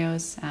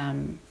scenarios,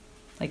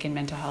 like in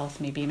mental health,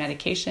 maybe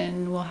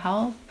medication will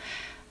help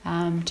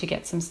to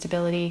get some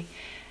stability.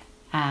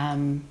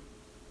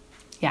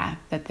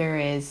 That there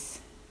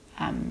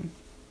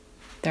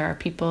are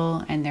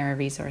people and there are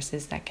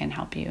resources that can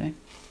help you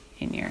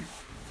in your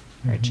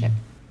hardship.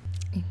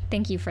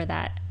 Thank you for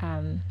that.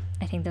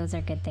 I think those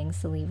are good things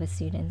to leave with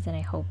students, and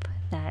I hope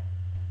that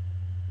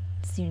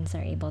students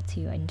are able to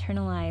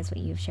internalize what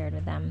you've shared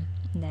with them,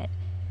 and that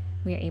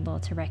we are able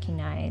to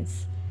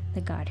recognize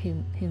the God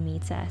who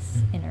meets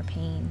us in our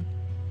pain,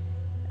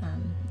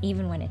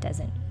 even when it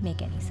doesn't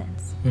make any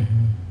sense.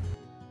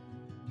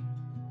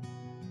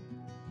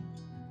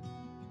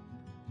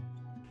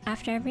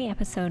 After every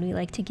episode, we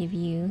like to give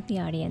you, the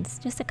audience,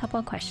 just a couple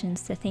of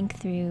questions to think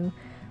through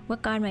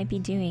what God might be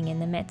doing in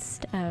the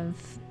midst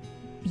of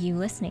you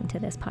listening to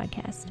this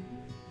podcast.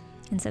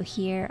 And so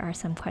here are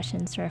some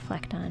questions to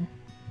reflect on.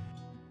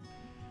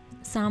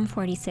 Psalm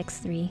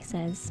 46:3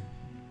 says,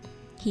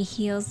 "He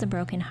heals the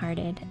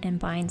brokenhearted and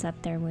binds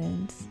up their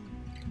wounds."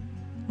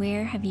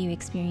 Where have you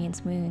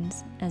experienced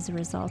wounds as a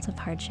result of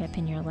hardship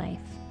in your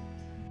life?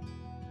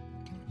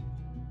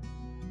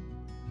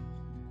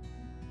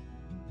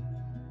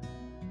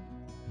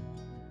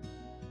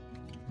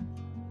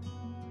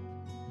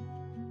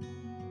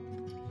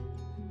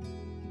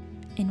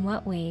 In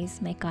what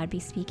ways might God be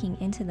speaking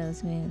into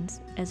those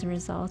wounds as a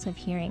result of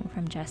hearing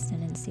from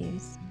Justin and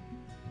Suze?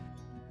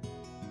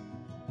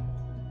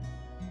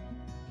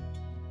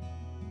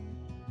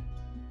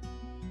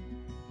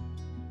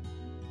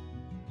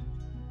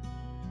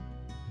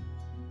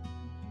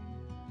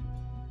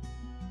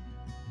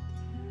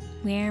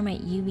 Where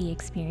might you be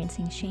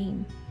experiencing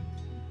shame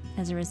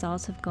as a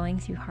result of going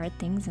through hard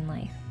things in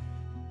life?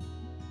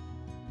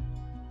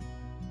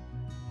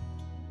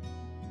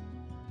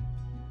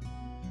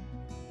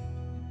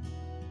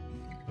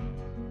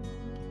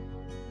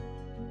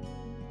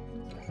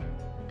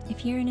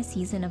 If you're in a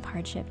season of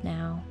hardship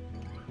now,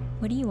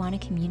 what do you want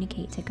to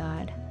communicate to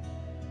God?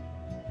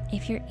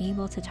 If you're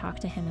able to talk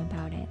to Him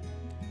about it,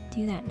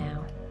 do that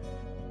now.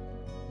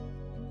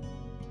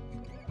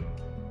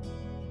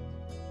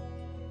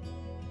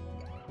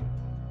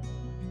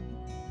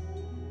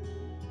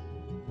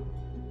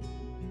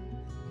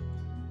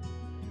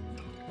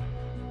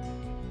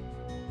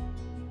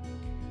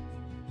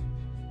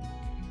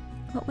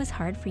 What was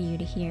hard for you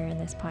to hear in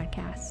this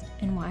podcast,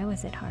 and why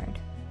was it hard?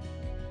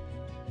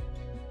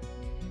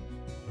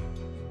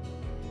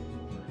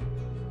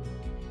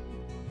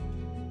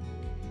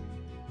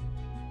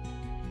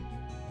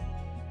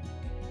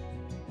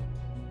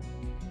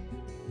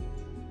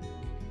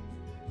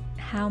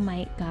 How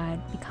might God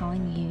be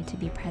calling you to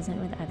be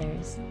present with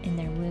others in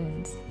their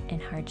wounds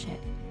and hardship?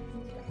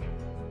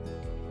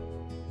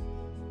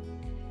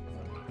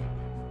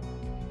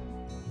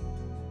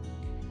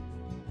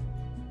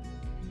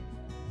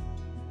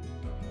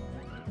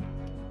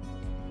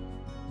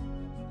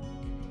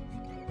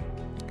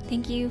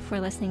 Thank you for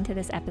listening to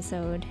this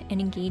episode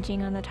and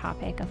engaging on the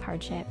topic of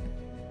hardship.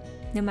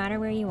 No matter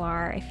where you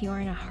are, if you are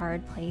in a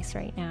hard place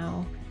right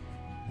now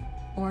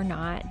or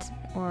not,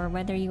 or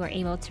whether you are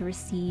able to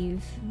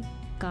receive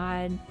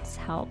God's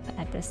help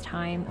at this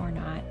time or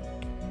not,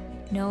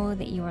 know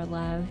that you are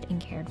loved and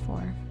cared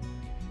for.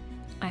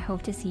 I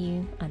hope to see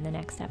you on the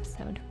next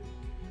episode.